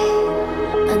light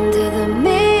under the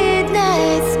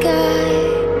midnight sky.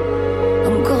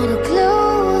 I'm gonna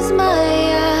close my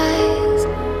eyes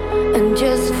and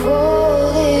just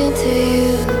fall into you.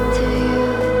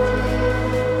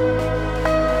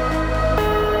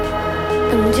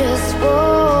 And just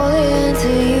fall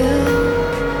into you.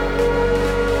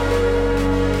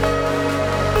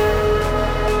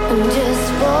 And just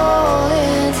fall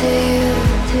into you,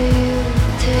 to you,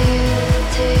 to you,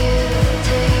 to you.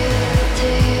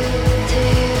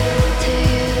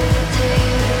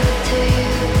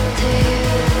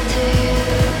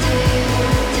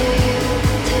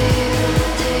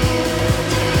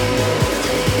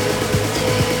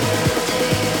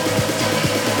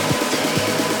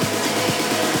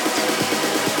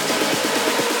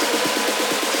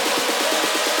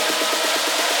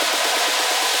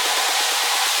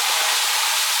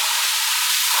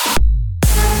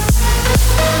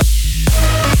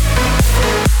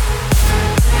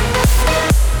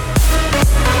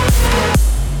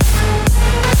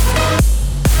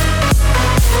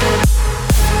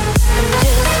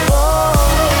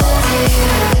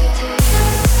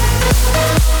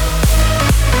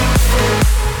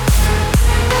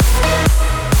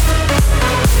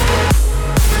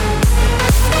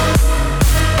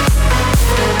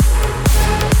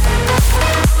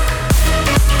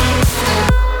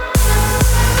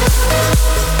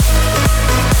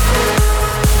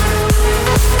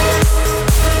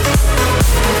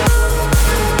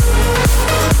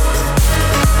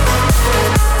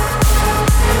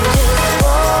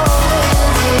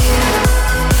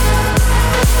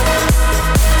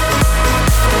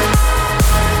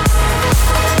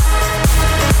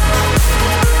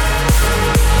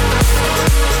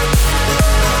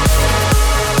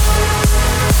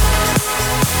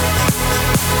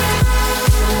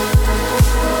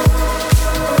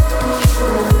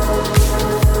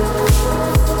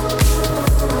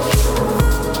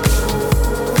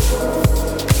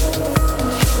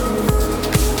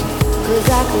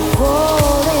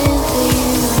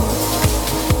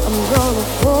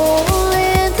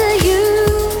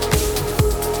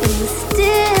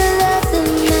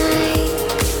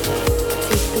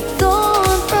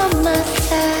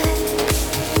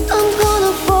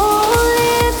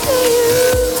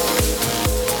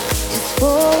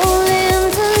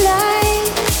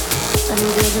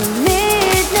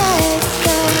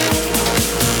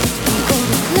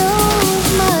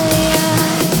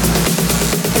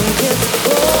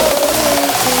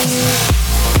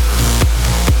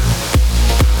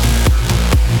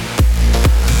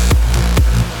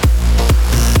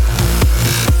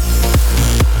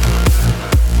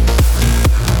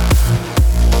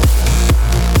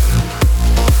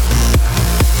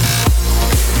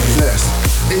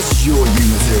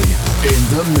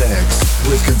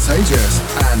 with Contagious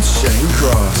and Shane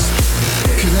Cross.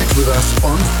 Connect with us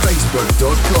on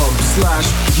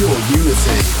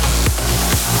facebook.com/yourunity.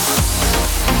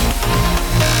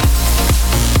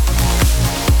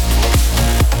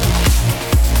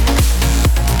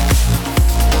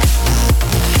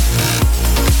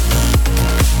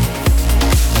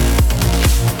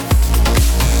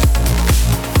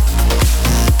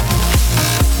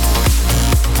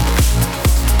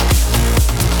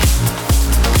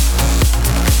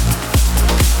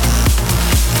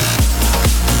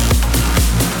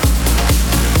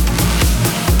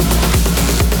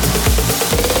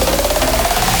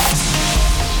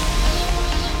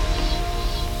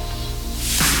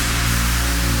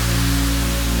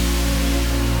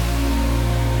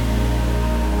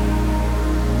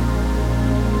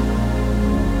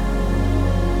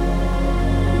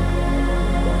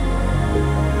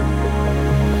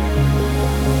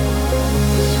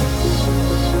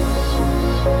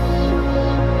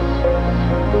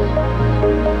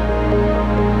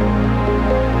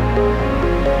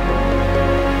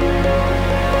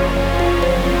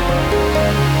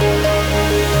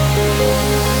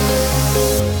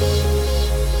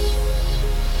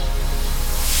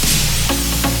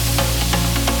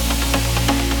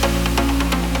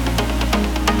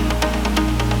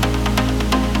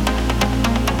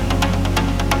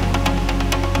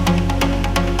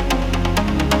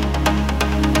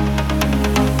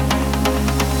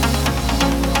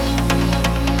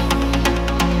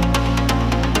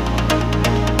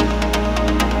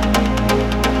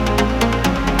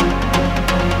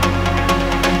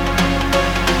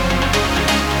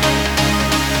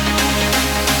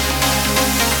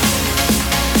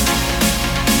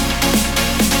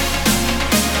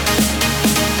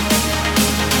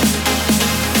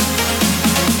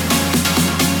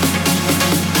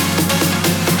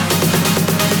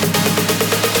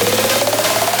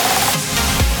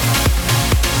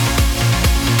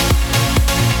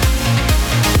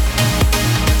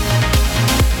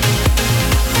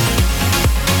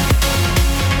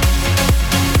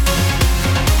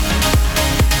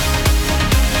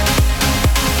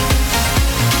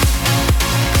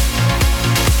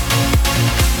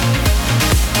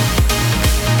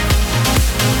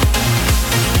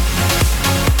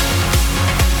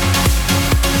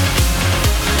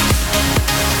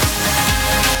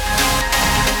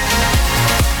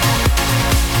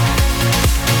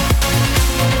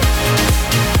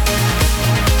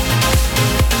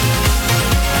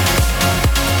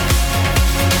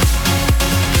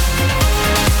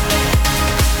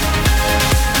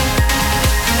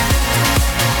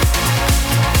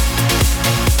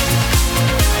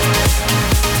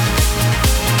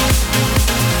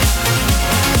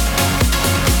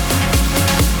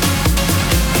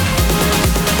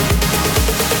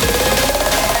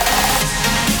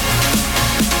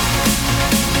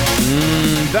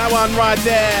 One right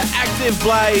there,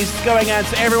 ActiveBlaze, going out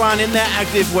to everyone in their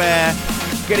active wear,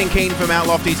 getting keen for Mount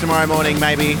Lofty tomorrow morning,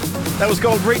 maybe. That was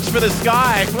called Reach for the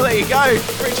Sky. Well, there you go,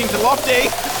 reaching to Lofty.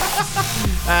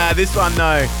 This one,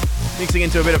 no, mixing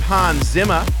into a bit of Hans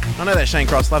Zimmer. I know that Shane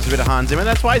Cross loves a bit of Hans Zimmer,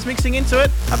 that's why he's mixing into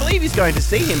it. I believe he's going to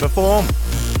see him perform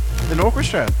with an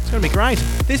orchestra. It's going to be great.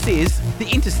 This is the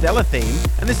Interstellar theme,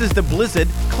 and this is the Blizzard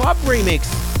Club remix.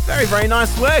 Very, very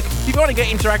nice work. If you want to get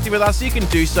interactive with us, you can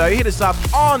do so. Hit us up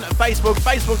on Facebook,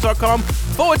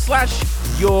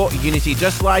 facebook.com/yourunity.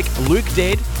 Just like Luke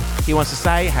did, he wants to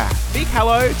say a big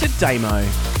hello to Damo.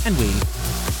 And we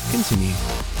continue.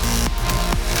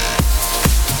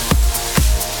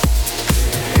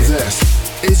 This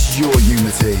is Your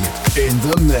Unity in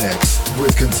the mix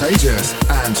with Contagious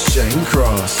and Shane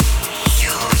Cross.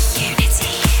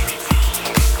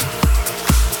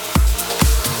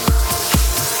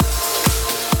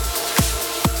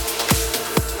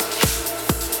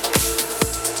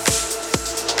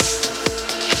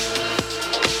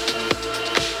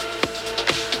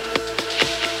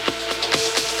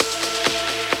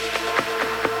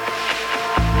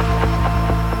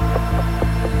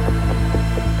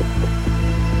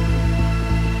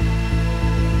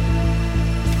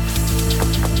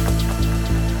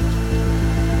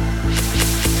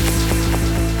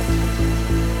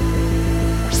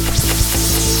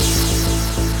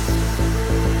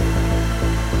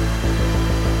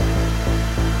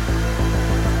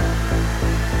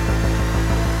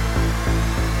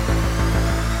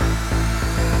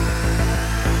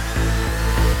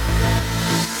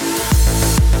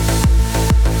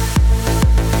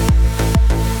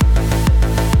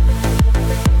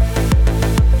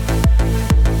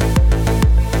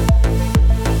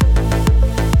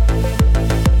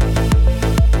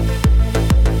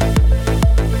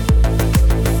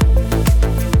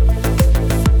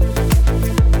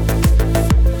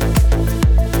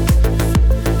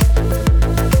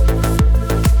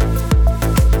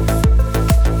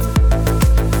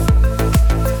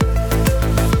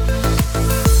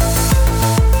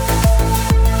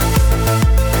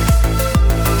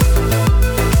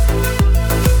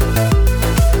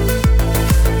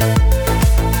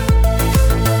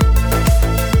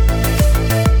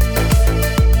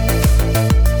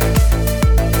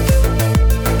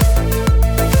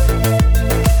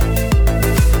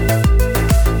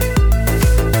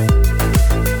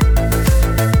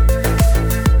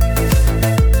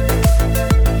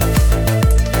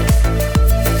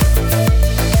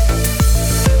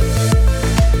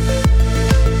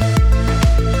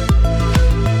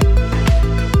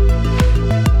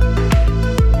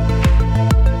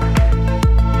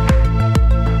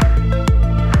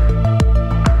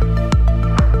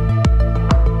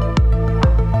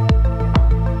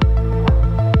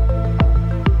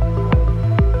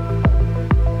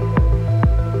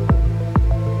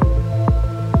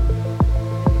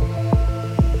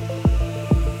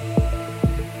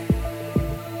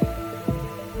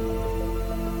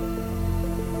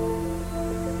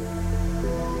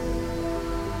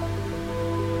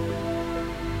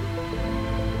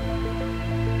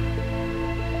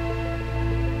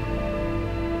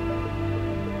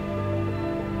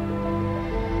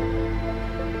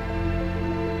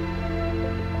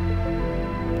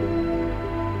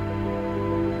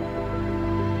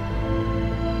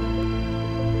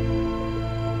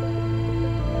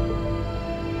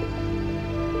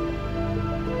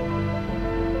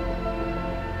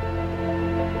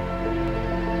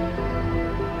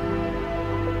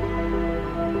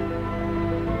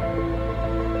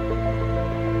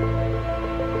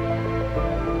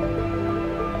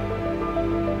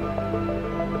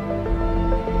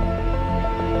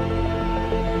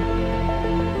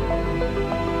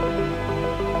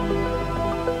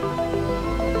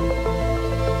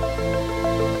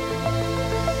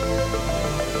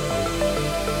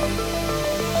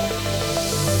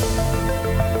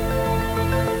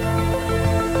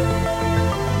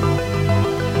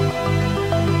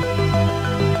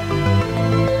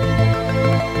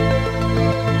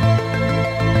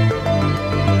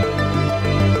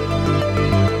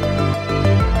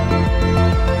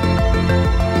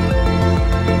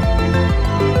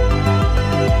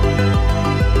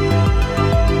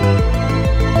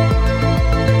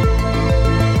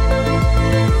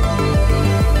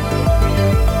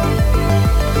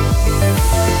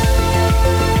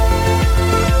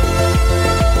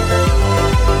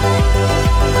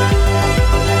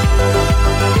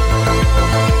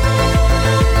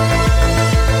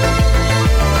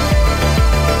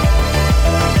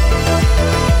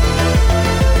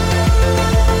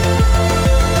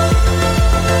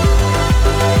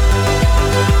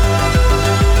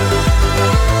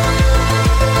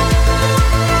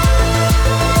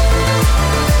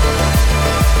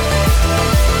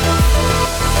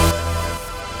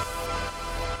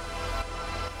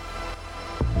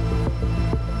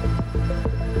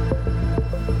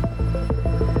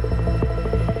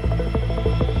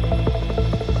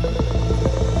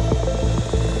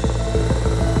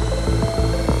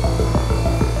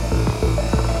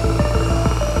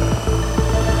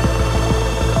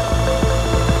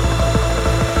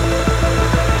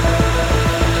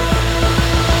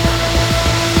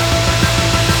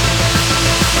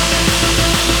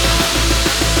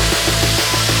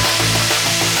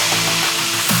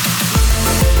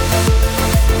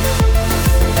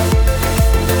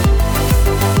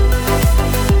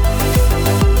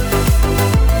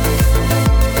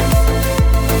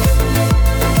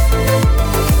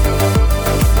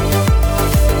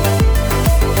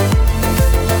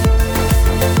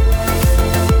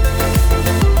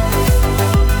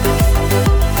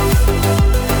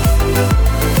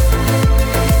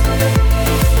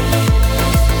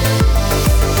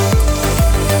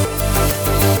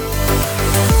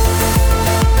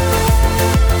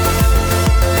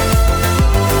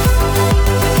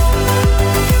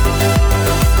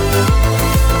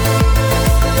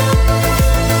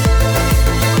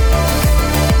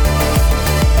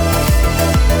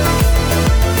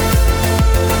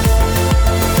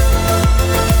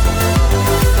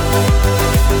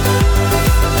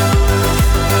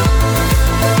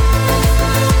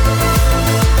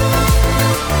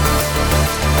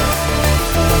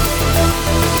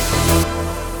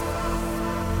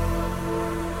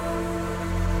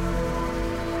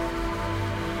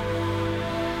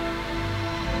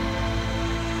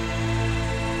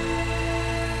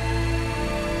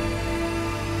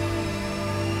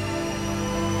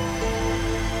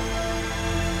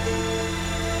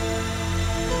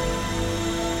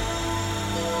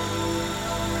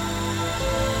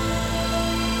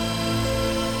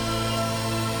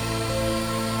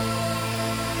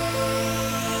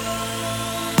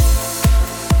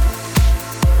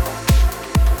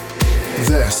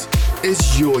 This is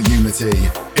your Unity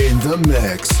in the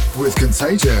mix with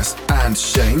Contagious and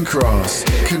Shane Cross.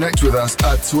 Connect with us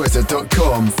at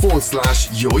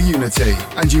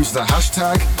twitter.com/yourunity and use the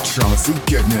hashtag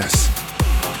TrancyGoodness.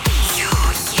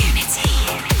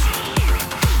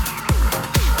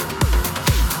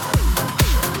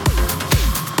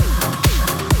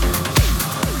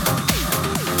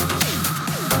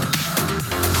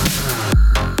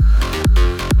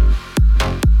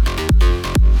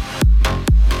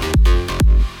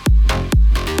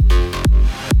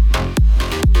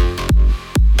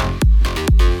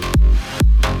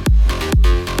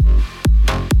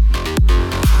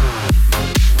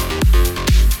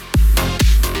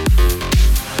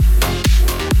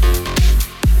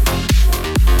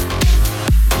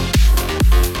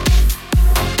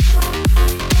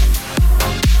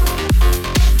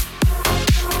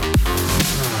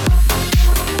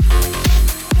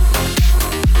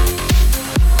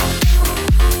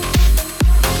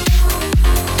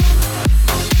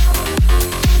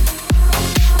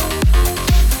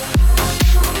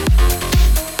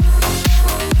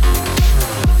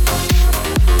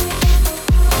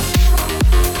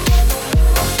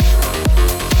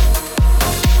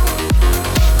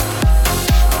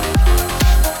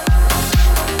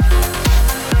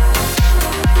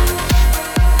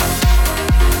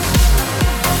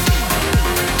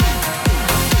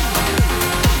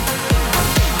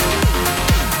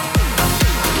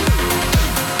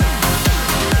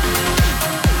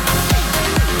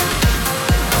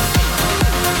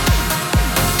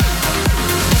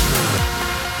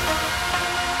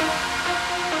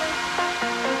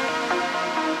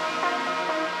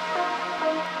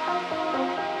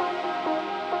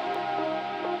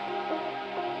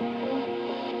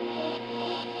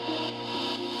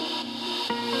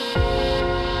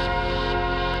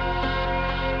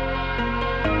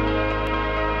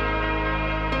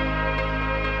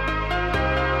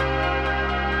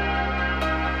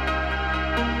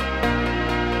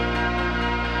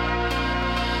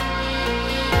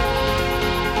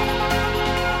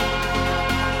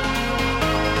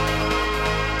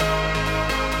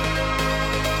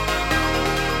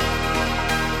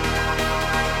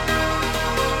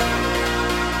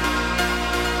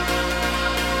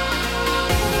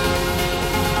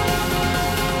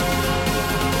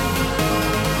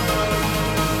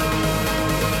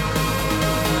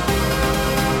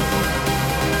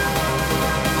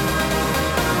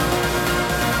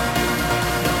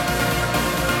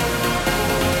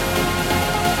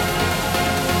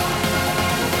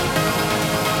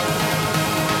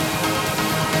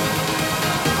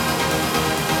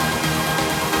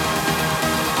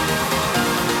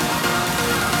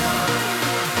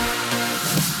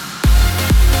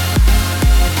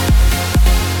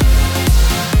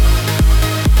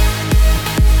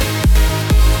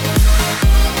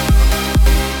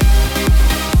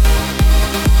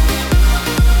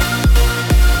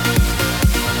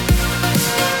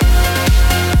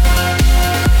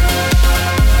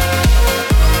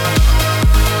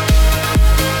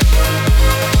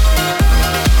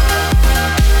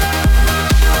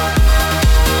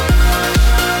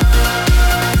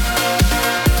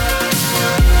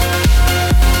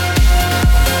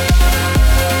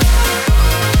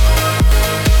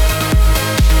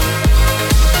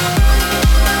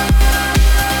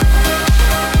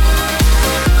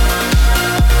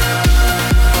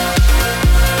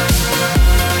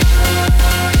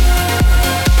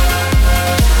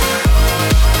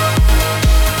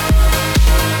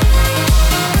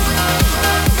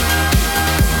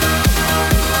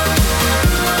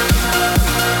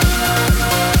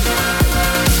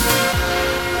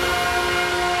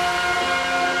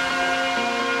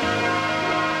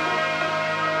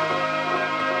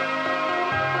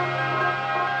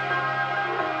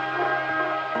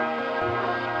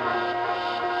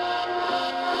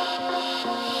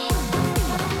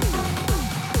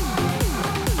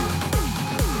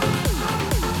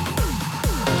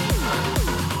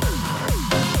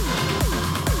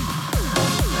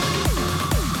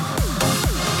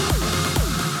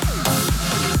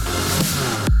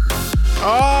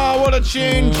 What a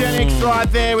tune, Genix right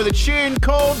there with a tune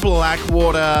called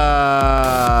Blackwater.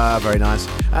 Very nice.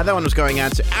 That one was going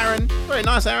out to Aaron. Very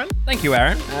nice, Aaron. Thank you,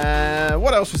 Aaron.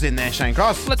 What else was in there, Shane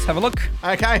Cross? Let's have a look.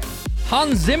 Okay.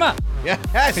 Hans Zimmer.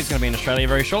 Yes. He's going to be in Australia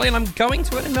very shortly, and I'm going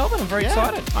to it in Melbourne. I'm very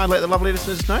excited. I'd let the lovely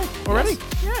listeners know already.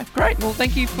 Yes. Yeah, great. Well,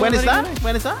 thank you for When is letting that? me know.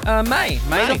 When is that? May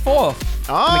the 4th.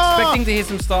 Oh. I'm expecting to hear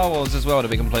some Star Wars as well, to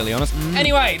be completely honest.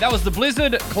 Anyway, that was the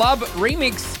Blizzard Club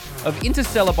remix of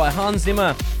Interstellar by Hans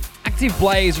Zimmer.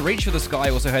 ActiveBlaze, Reach for the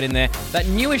Sky, also heard in there. That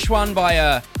newish one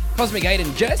by Cosmic 8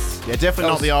 and Jess. Yeah,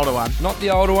 definitely not the older one. Not the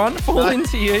older one. Fall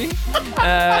into you.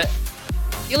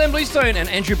 Ilan Bluestone and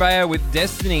Andrew Bayer with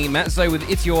Destiny. Matt Zoe with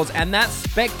It's Yours. And that's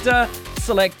Spector,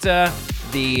 Selector,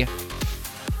 the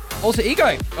alter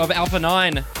ego of Alpha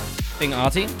 9 being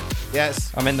Artie.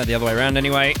 Yes. I meant that the other way around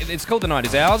anyway. It's called The Night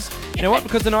Is Ours. You know what?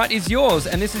 Because the night is yours,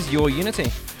 and this is your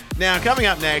Unity. Now, coming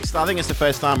up next, I think it's the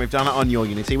first time we've done it on Your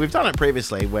Unity. We've done it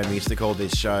previously when we used to call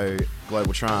this show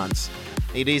Global Trance.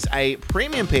 It is a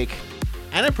premium pick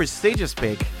and a prestigious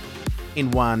pick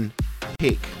in one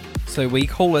pick. So we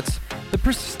call it the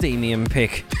Prestimium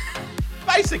pick.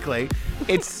 Basically,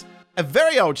 it's a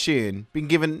very old tune, been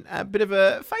given a bit of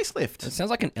a facelift. It sounds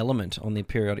like an element on the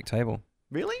periodic table.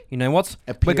 Really? You know what?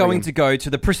 Epirium. We're going to go to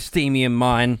the Prestimium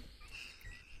mine.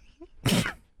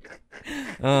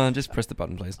 Just press the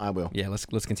button, please. I will. Yeah, let's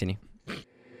continue.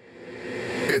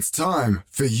 It's time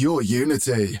for your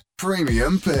Unity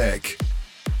Premium Pick.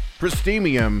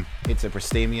 Prestimium. It's a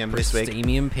Prestimium this week.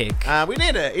 Prestimium pick. We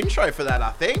need an intro for that,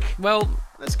 I think. Well,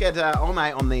 Let's get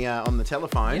Olmate on the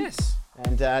telephone. yes.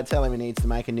 And tell him he needs to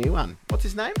make a new one. What's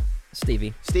his name?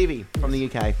 Stevie. Stevie from the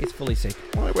UK. He's fully sick.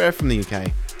 Where from the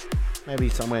UK? Maybe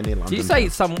somewhere near London. Do you say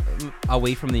are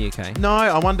we from the UK? No,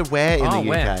 I wonder where in the UK.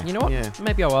 Where? You know what? Yeah.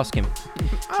 Maybe I'll ask him.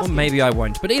 Or maybe I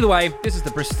won't. But either way, this is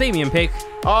the Prestimium pick.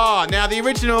 Oh, now the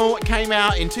original came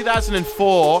out in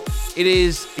 2004. It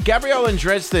is Gabriel and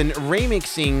Dresden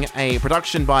remixing a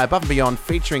production by Above and Beyond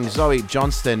featuring Zoe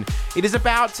Johnston. It is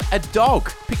about a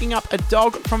dog, picking up a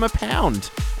dog from a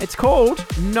pound. It's called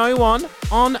No One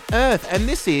on Earth. And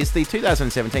this is the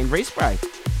 2017 Respray.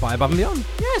 By Above and Beyond.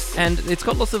 Yes. And it's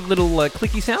got lots of little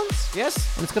clicky sounds.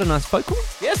 Yes. And it's got a nice vocal.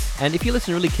 Yes. And if you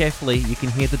listen really carefully, you can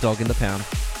hear the dog in the pound.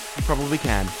 You probably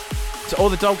can. To all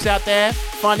the dogs out there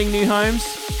finding new homes,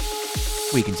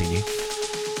 we continue.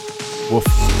 Woof.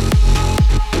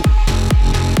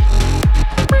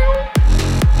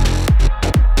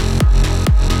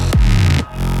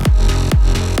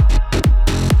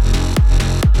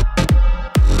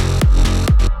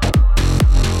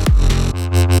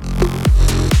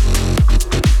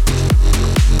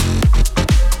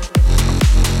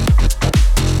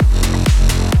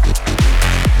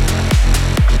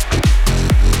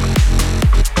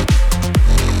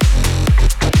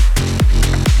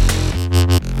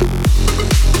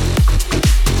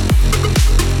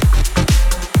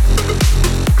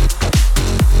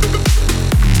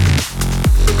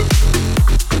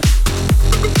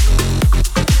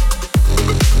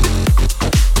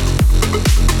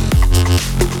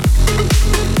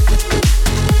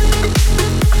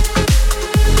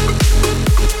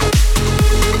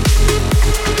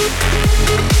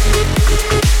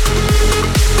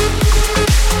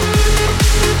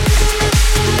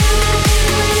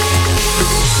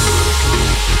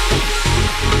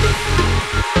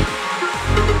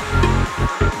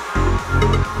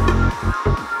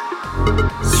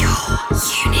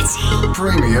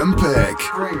 Premium Pick.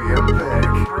 Premium Pick.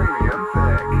 Premium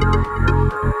Pick.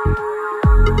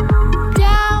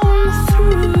 Down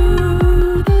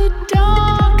through the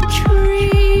dark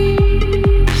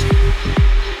trees,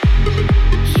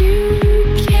 you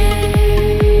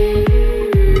came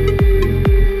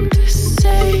to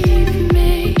save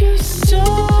me. You're so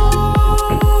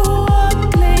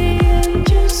ugly and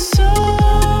you're so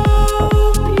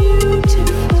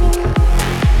beautiful.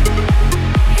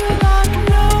 You're like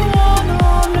no one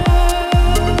on earth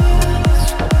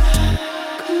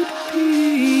could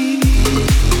be.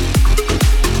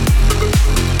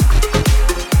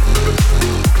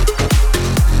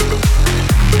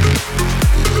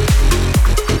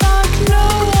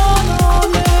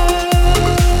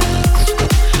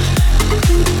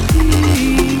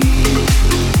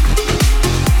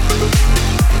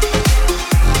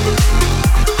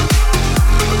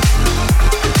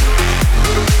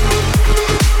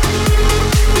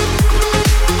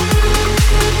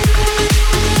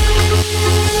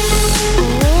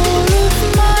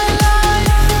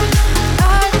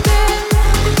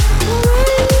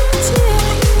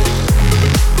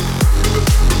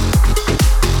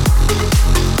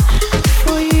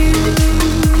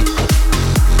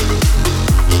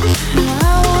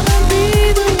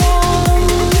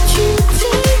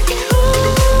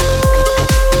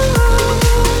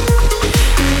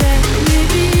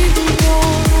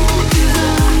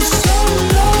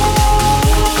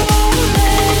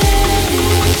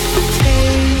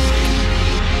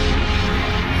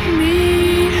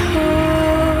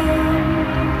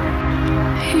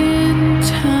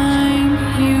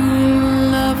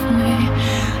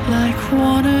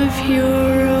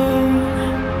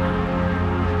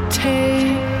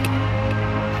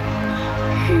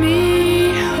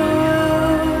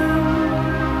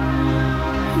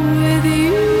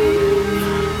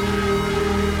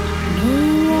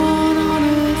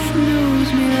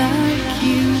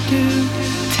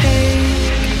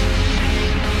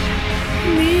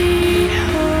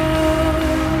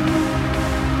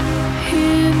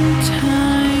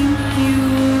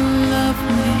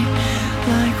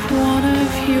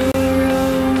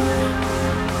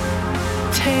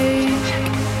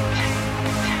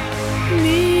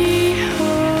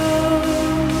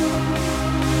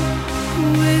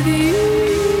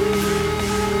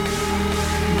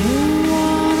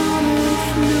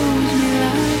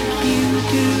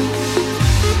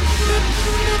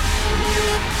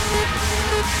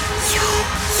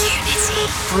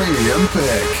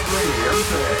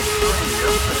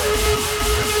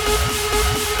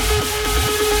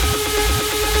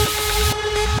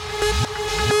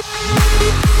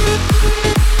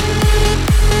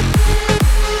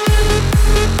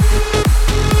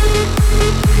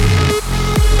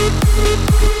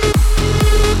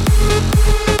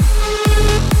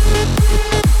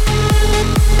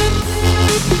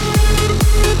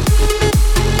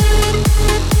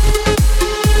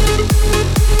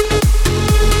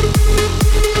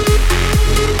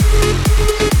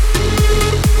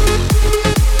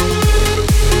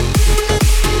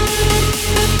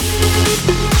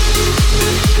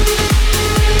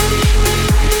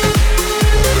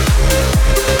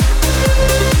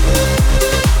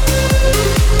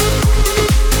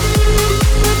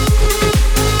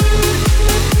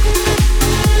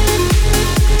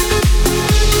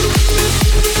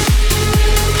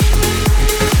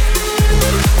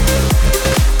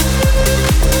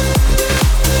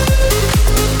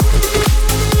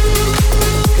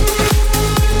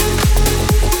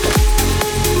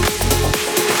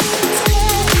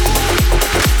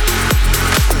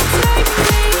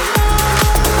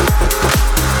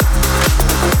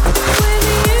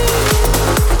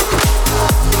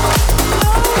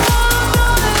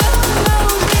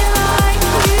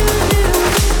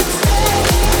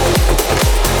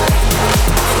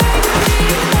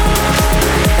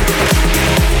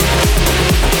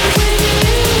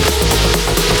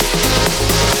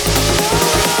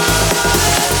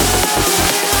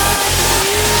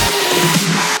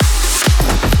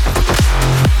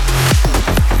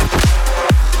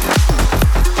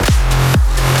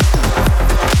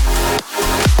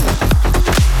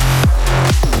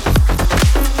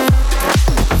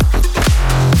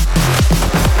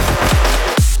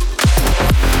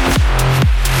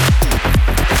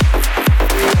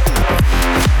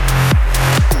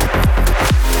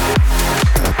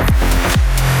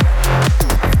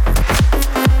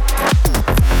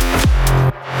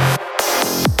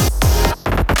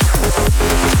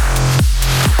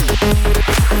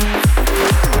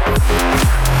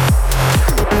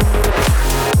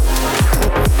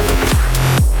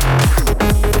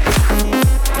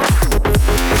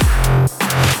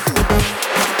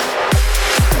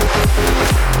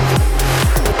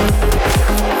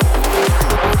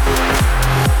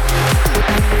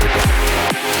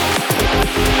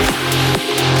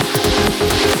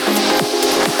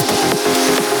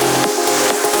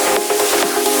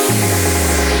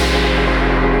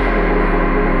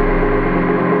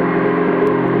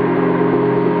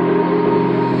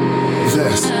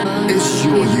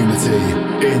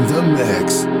 in the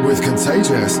mix with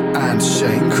Contagious and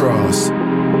Shane Cross.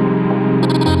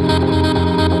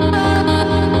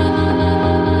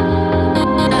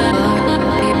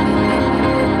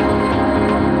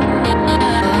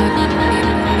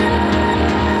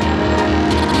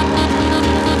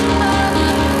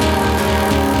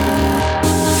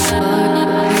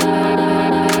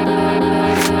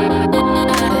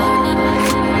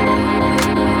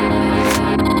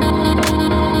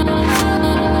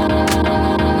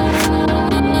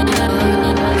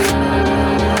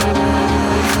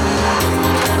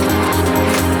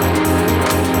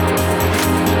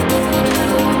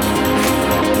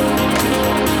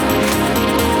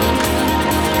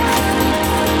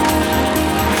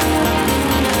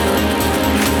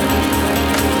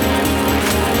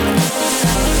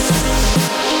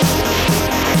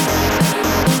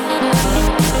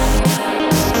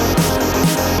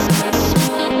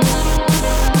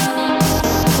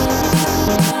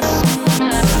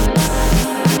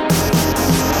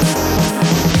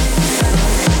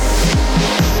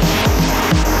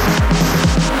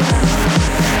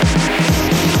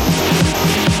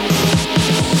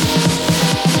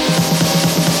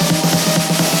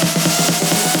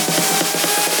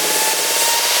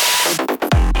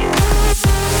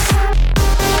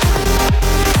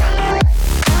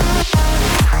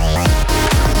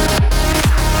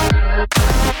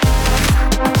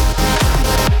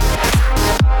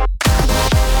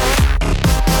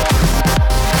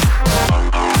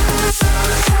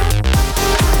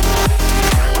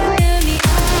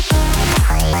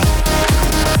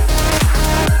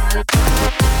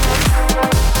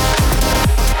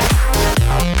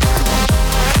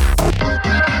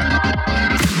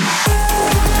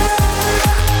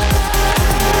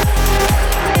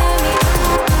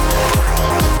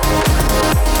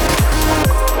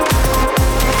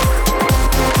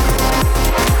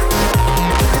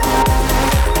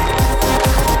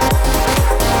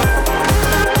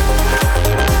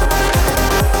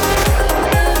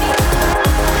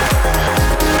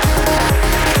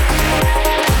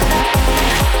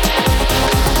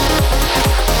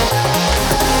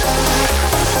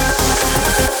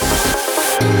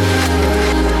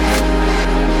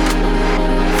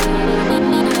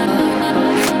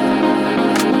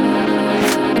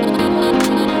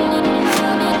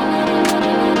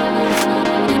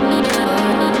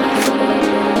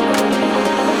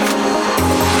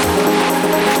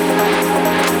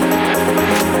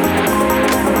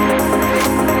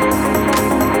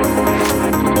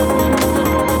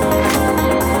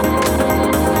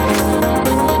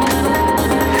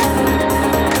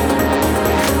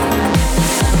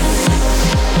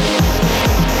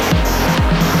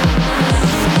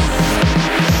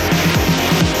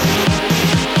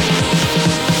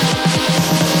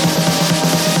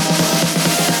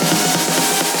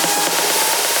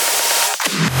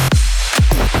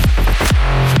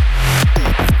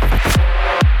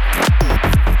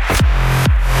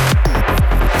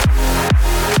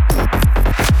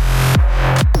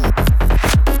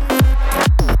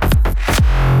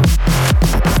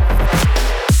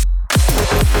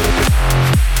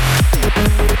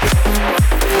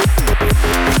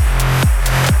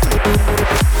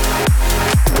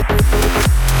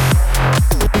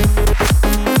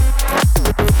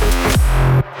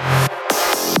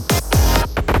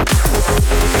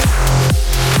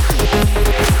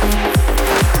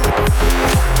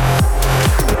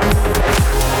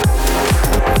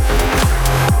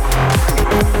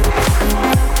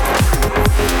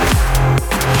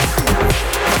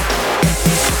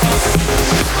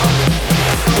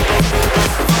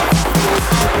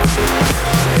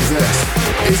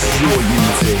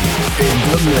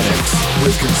 Mix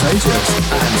with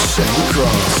Contagious and Shane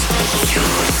Cross.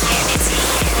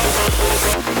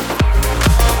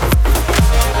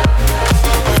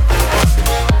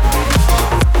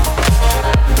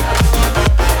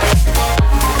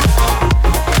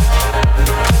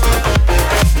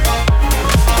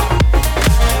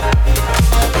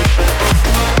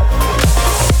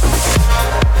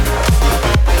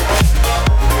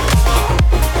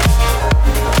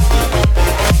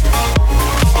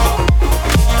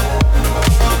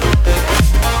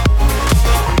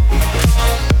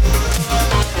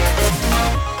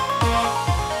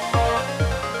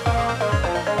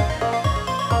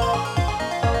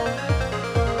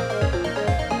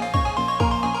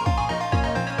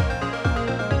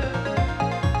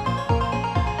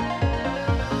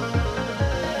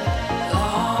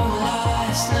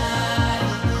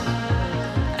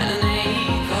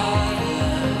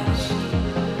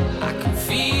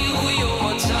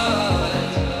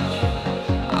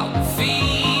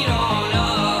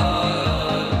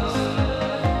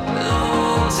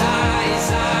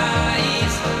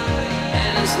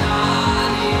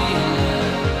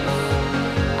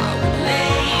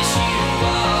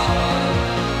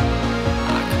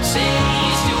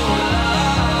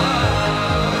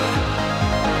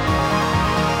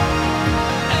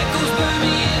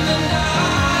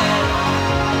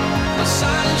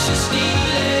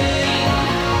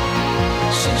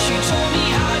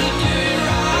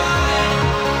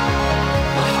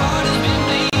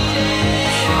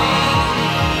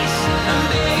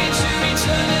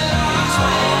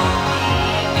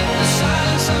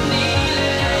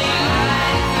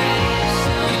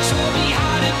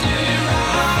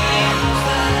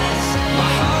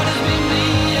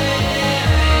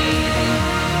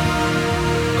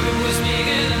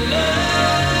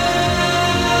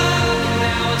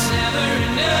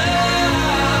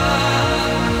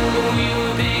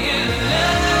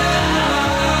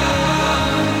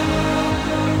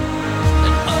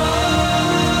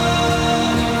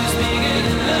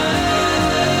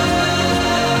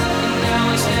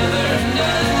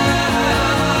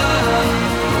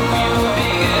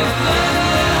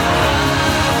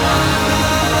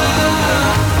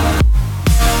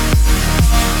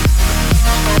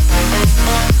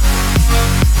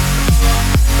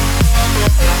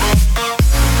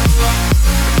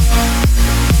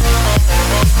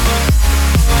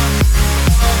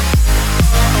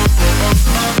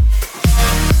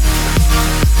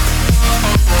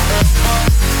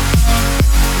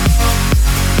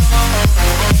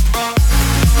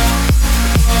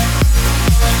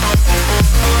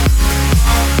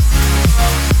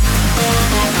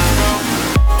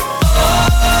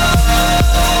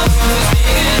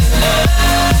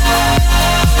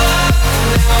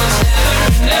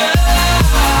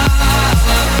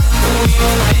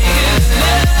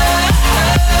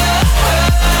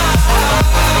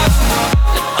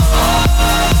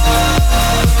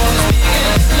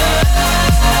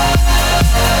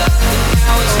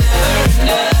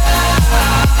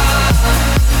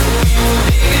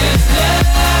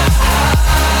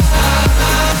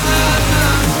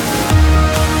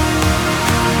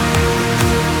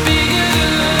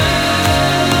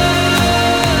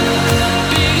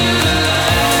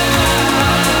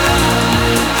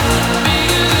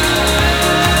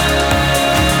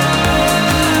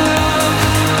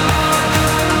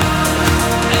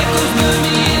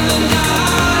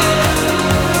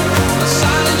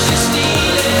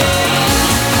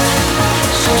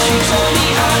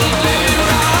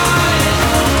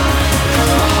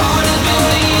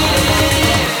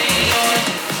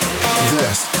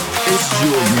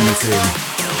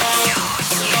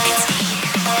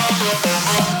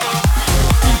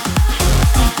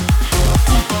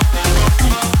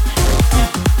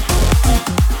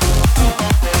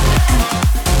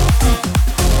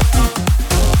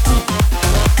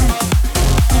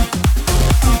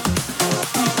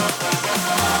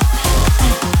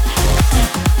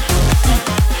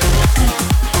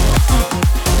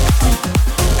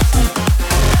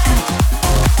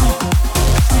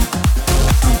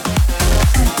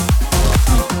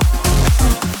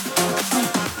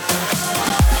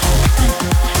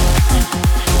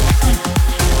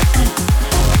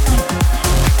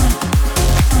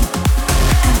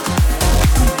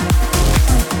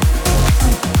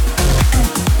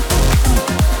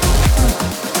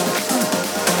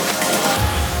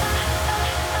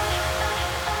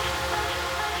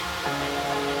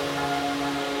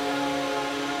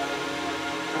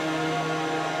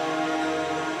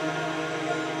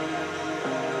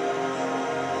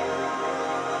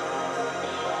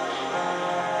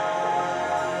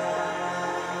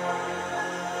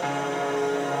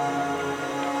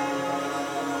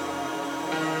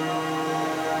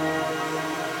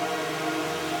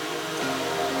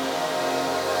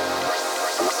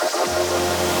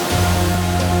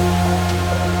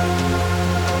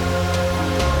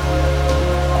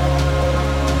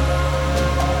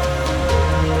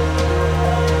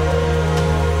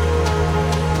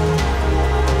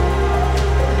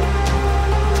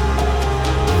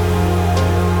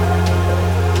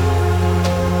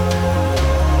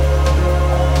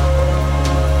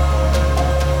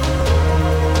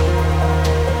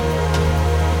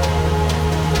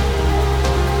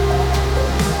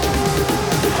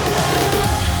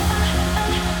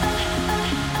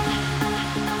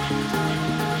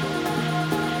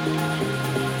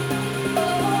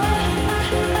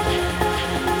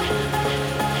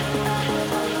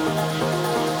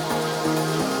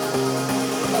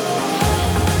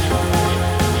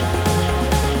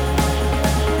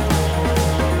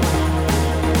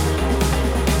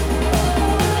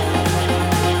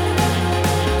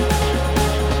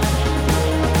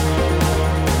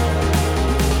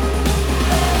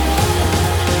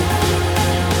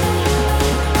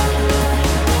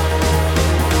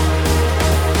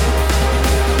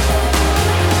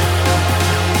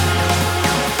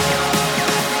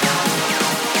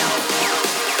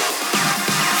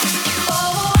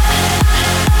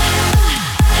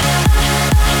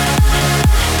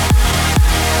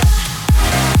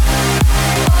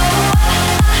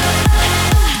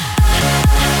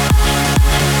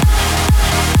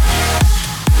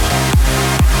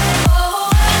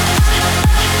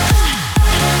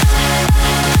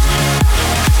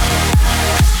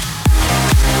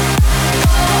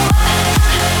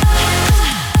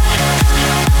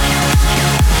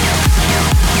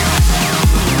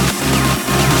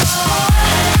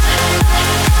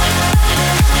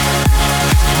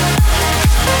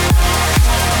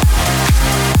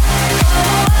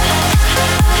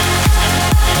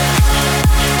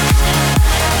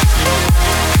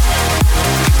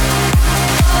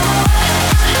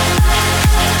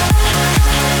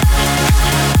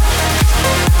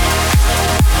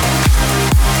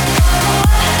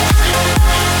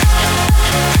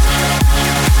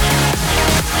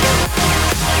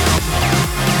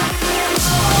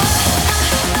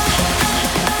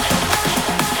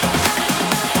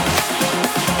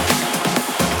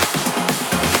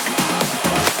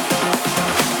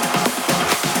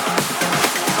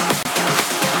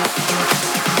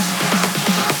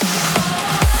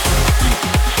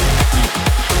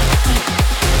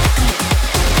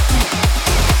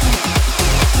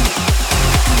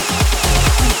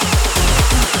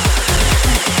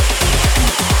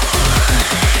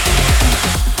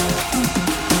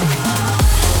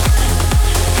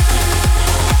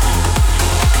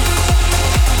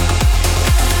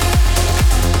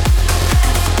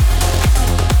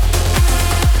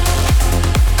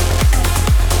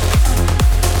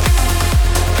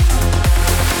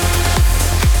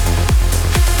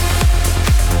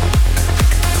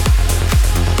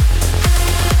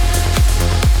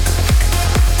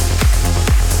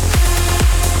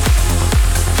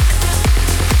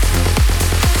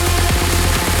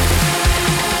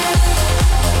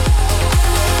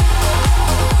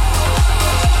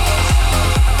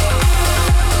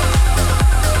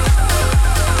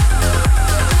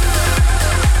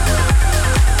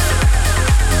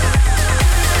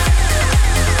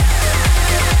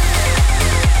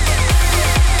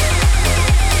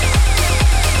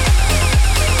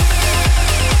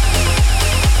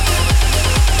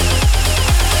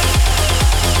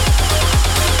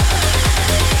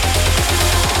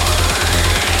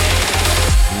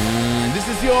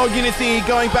 Unity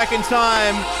going back in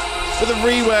time for the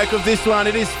rework of this one.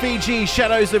 It is Fiji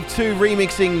Shadows of Two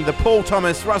remixing the Paul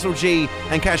Thomas, Russell G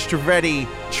and Kash Trivedi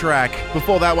track.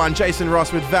 Before that one, Jason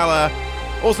Ross with Valor.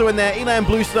 Also in there, Ilan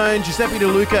Bluestone, Giuseppe De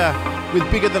Luca with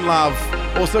Bigger Than Love.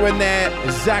 Also in there,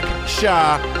 Zack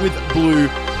Shaar with Blue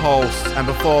Pulse. And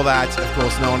before that, of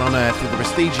course, no one on earth with the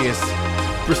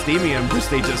Prestimium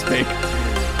prestigious pick.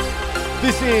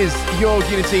 This is your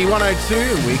Unity 102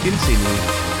 and we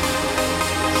continue.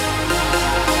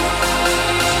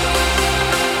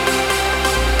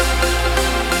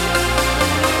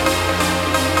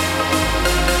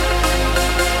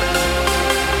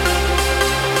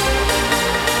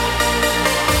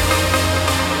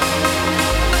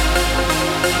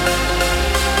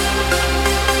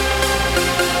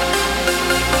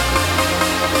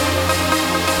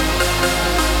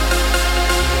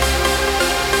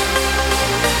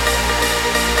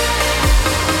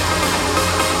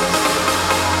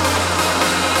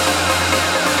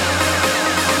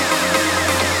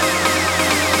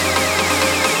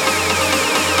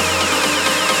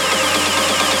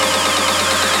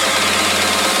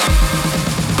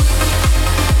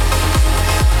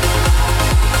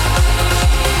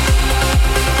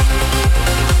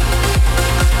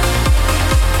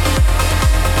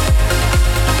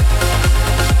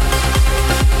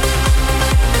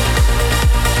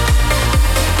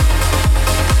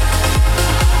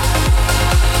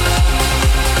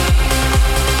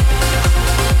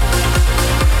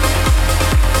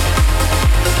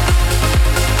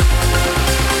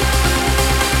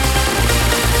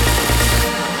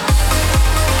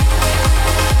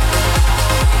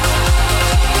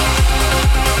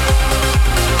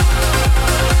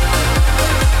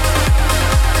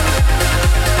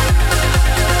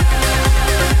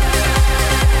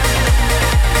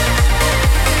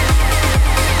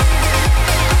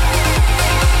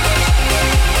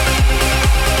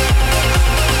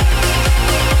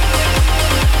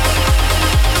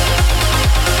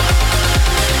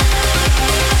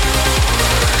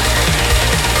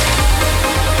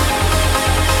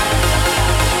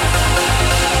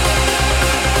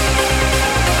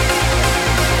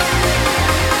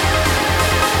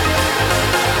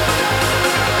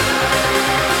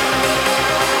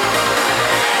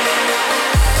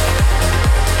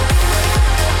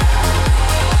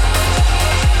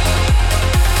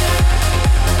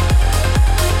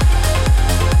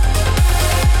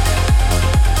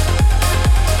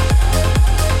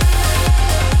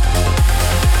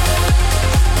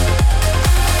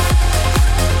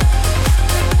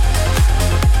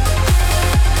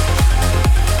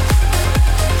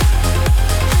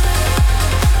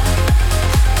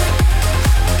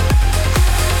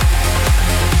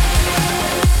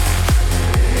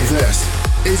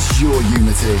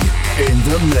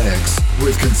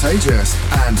 Contagious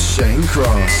and Shane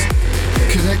Cross.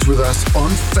 Connect with us on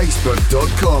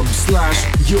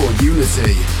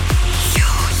facebook.com/yourunity.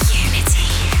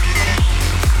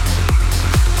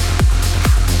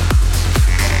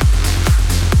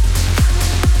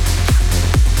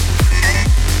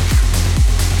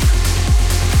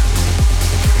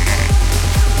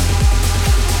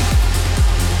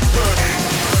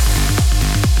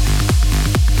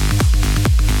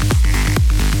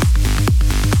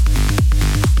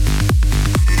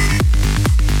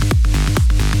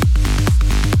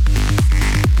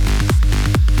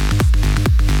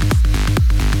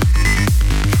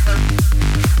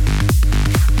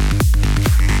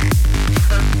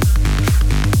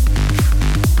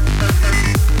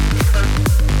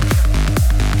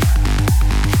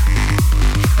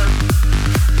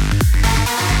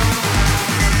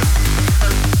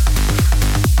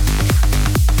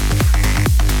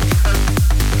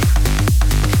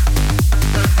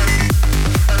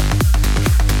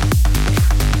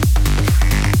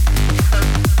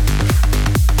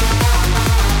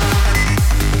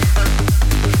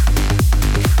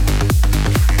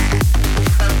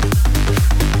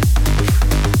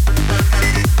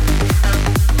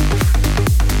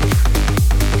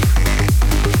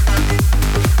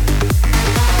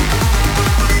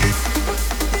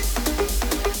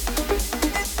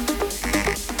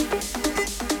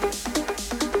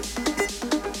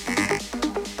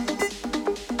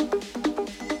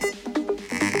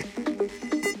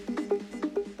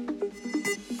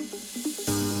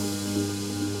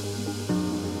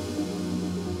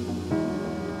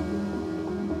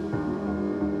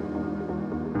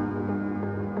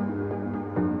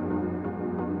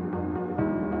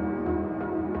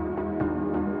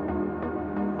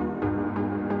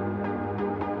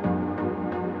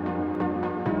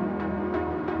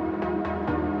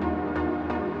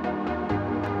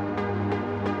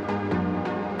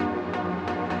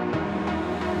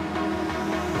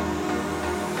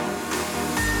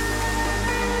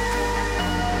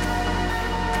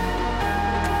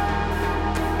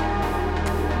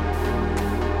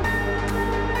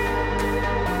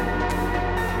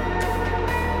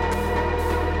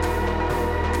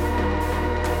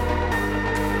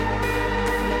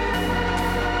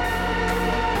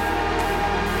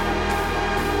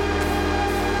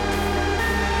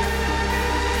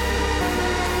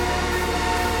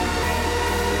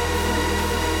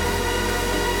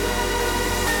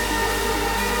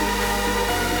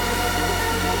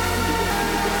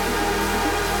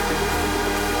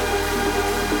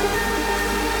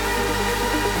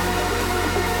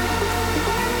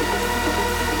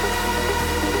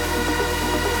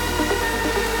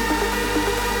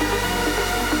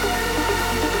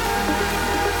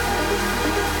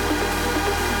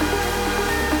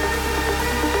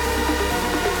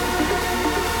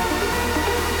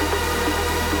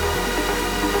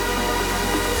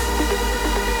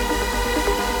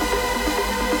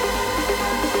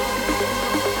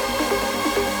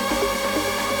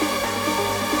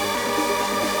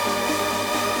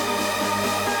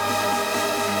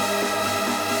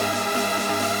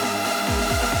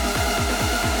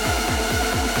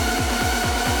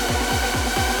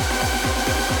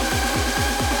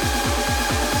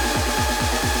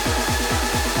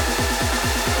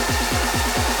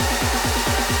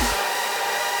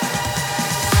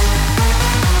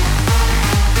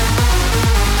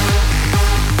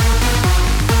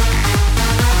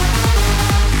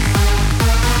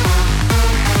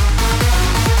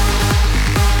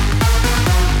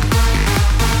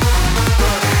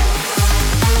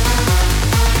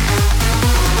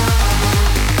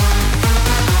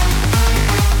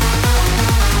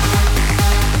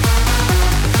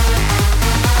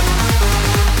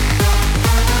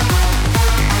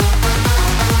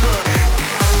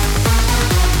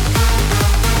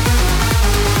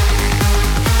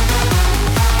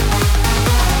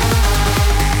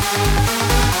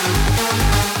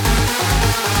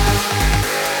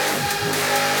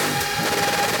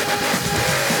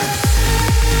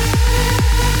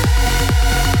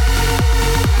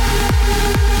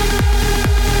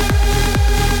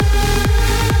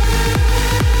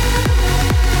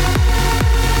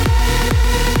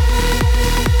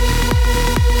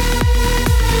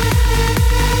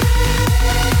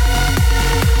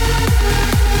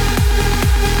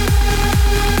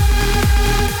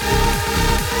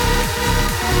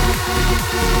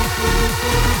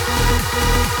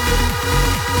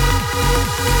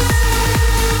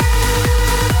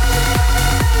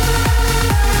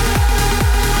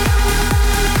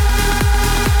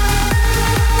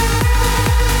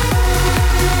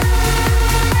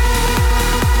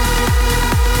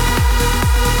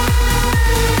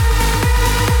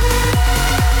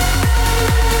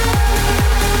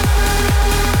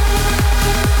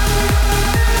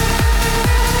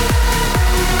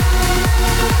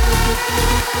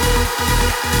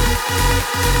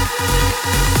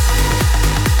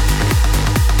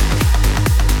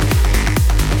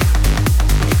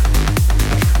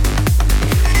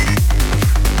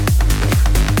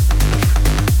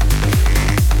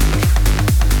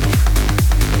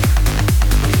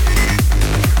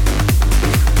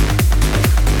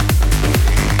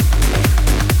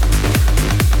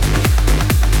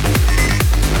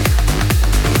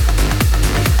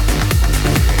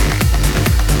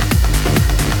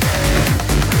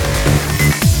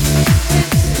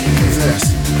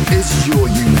 It's your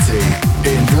unity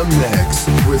in the mix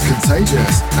with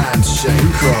Contagious and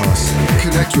Shane Cross.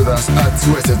 Connect with us at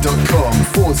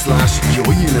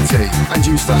twitter.com/yourunity and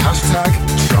use the hashtag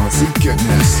Chancy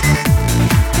Goodness.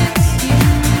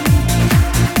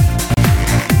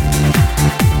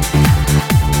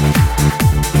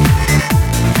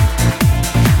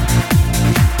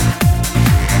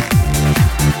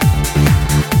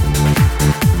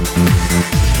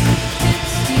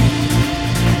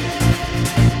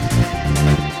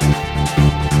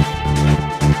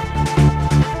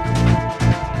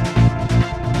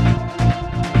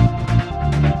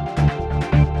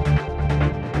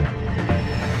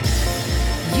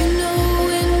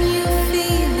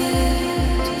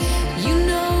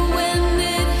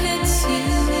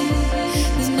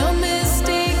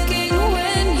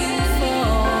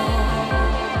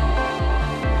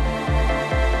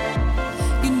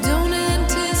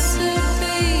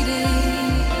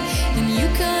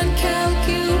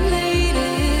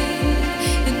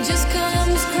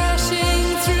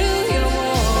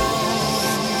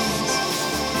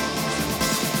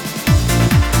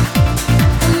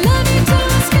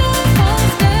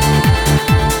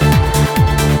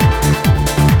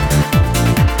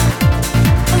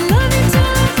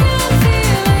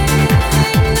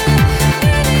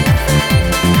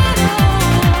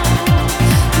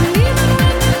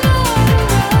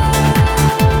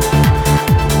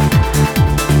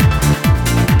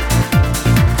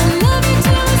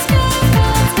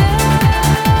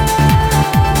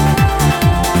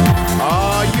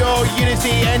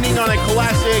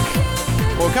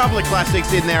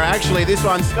 Classics in there actually. This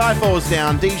one, Sky Falls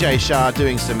Down, DJ Shaar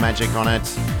doing some magic on it.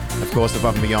 Of course,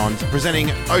 Above and Beyond,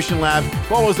 presenting Ocean Lab.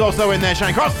 What was also in there,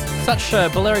 Shane Cross? Such a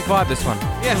Balearic vibe, this one.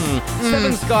 Yes.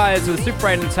 Seven Skies with Super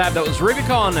 8 and Tab. That was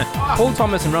Rubicon. Paul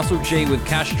Thomas and Russell G with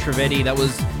Kash Trivedi. That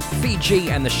was Fiji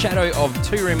and the Shadow of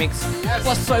 2 remix. Yes.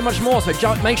 Plus so much more. So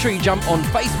make sure you jump on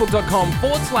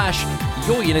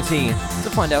facebook.com/yourunity to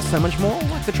find out so much more,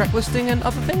 like the track listing and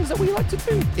other things that we like to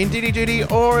do. Indeedy Duty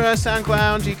or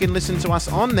SoundCloud, you can listen to us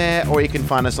on there, or you can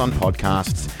find us on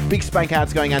podcasts. Big spank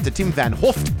outs going out to Tim Van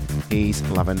Hoft. He's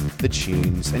loving the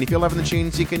tunes. And if you're loving the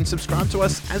tunes, you can subscribe to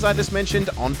us, as I just mentioned,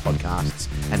 on podcasts.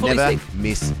 And Fully never sick.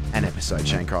 miss an episode,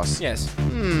 Shane Cross. Yes.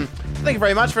 Thank you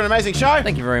very much for an amazing show.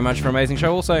 Thank you very much for an amazing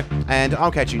show also. And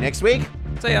I'll catch you next week.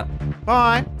 See ya.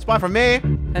 Bye. It's bye from me.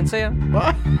 And see ya.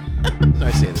 Bye. No,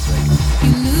 see you this week.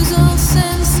 You lose all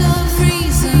sense of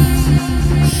reason.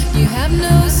 You have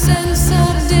no sense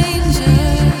of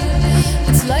danger.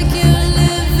 It's like you're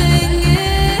living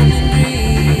in a dream.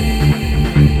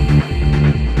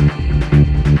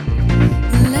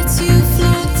 It lets you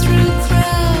float through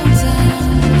crowds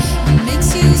and makes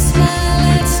you smile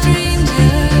at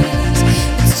strangers.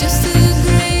 It's just the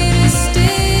greatest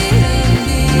state of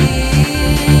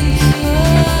being.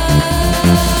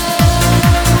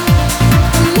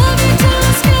 Love you till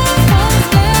the sky falls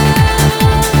down.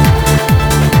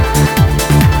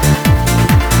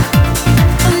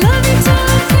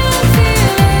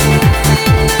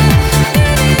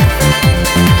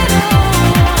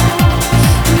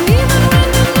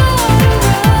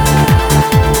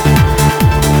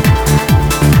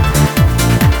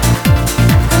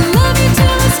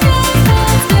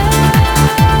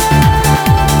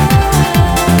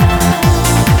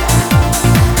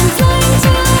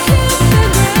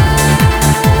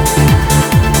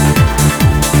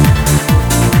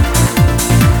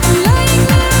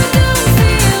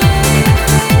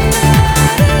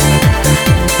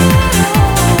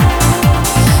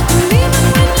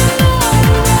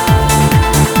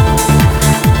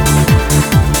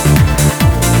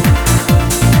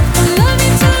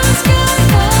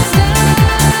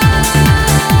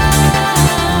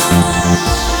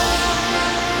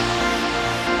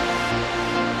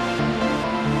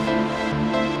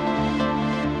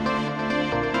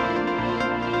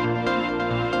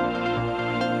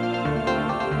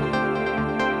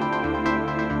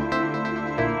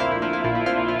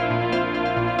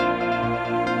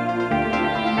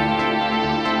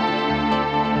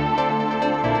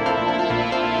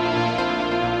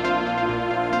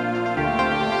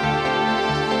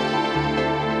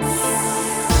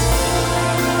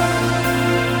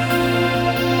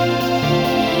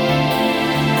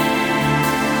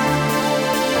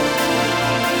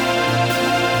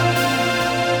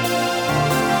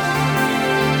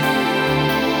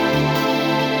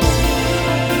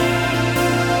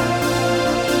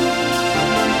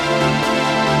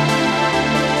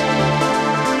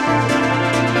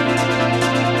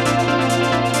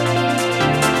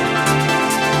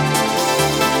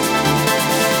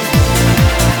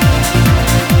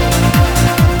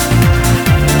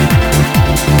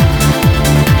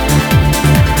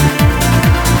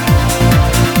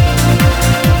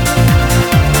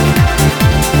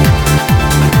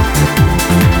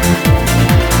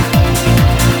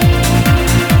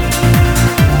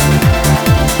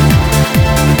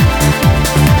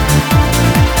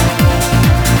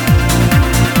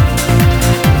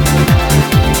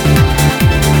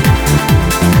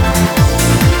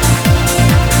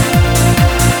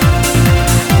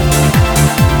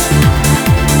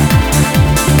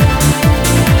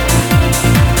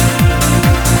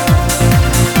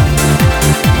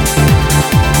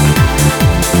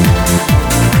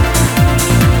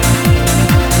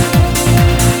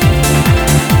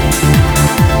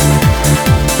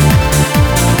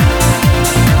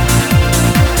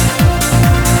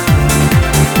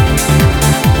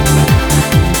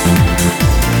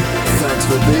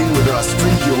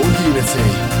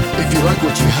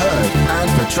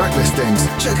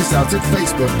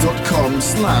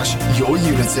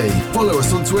 facebook.com/yourunity. Follow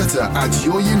us on Twitter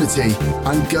 @yourunity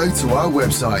and go to our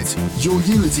website,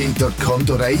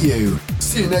 yourunity.com.au.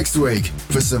 See you next week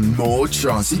for some more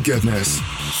trancey goodness.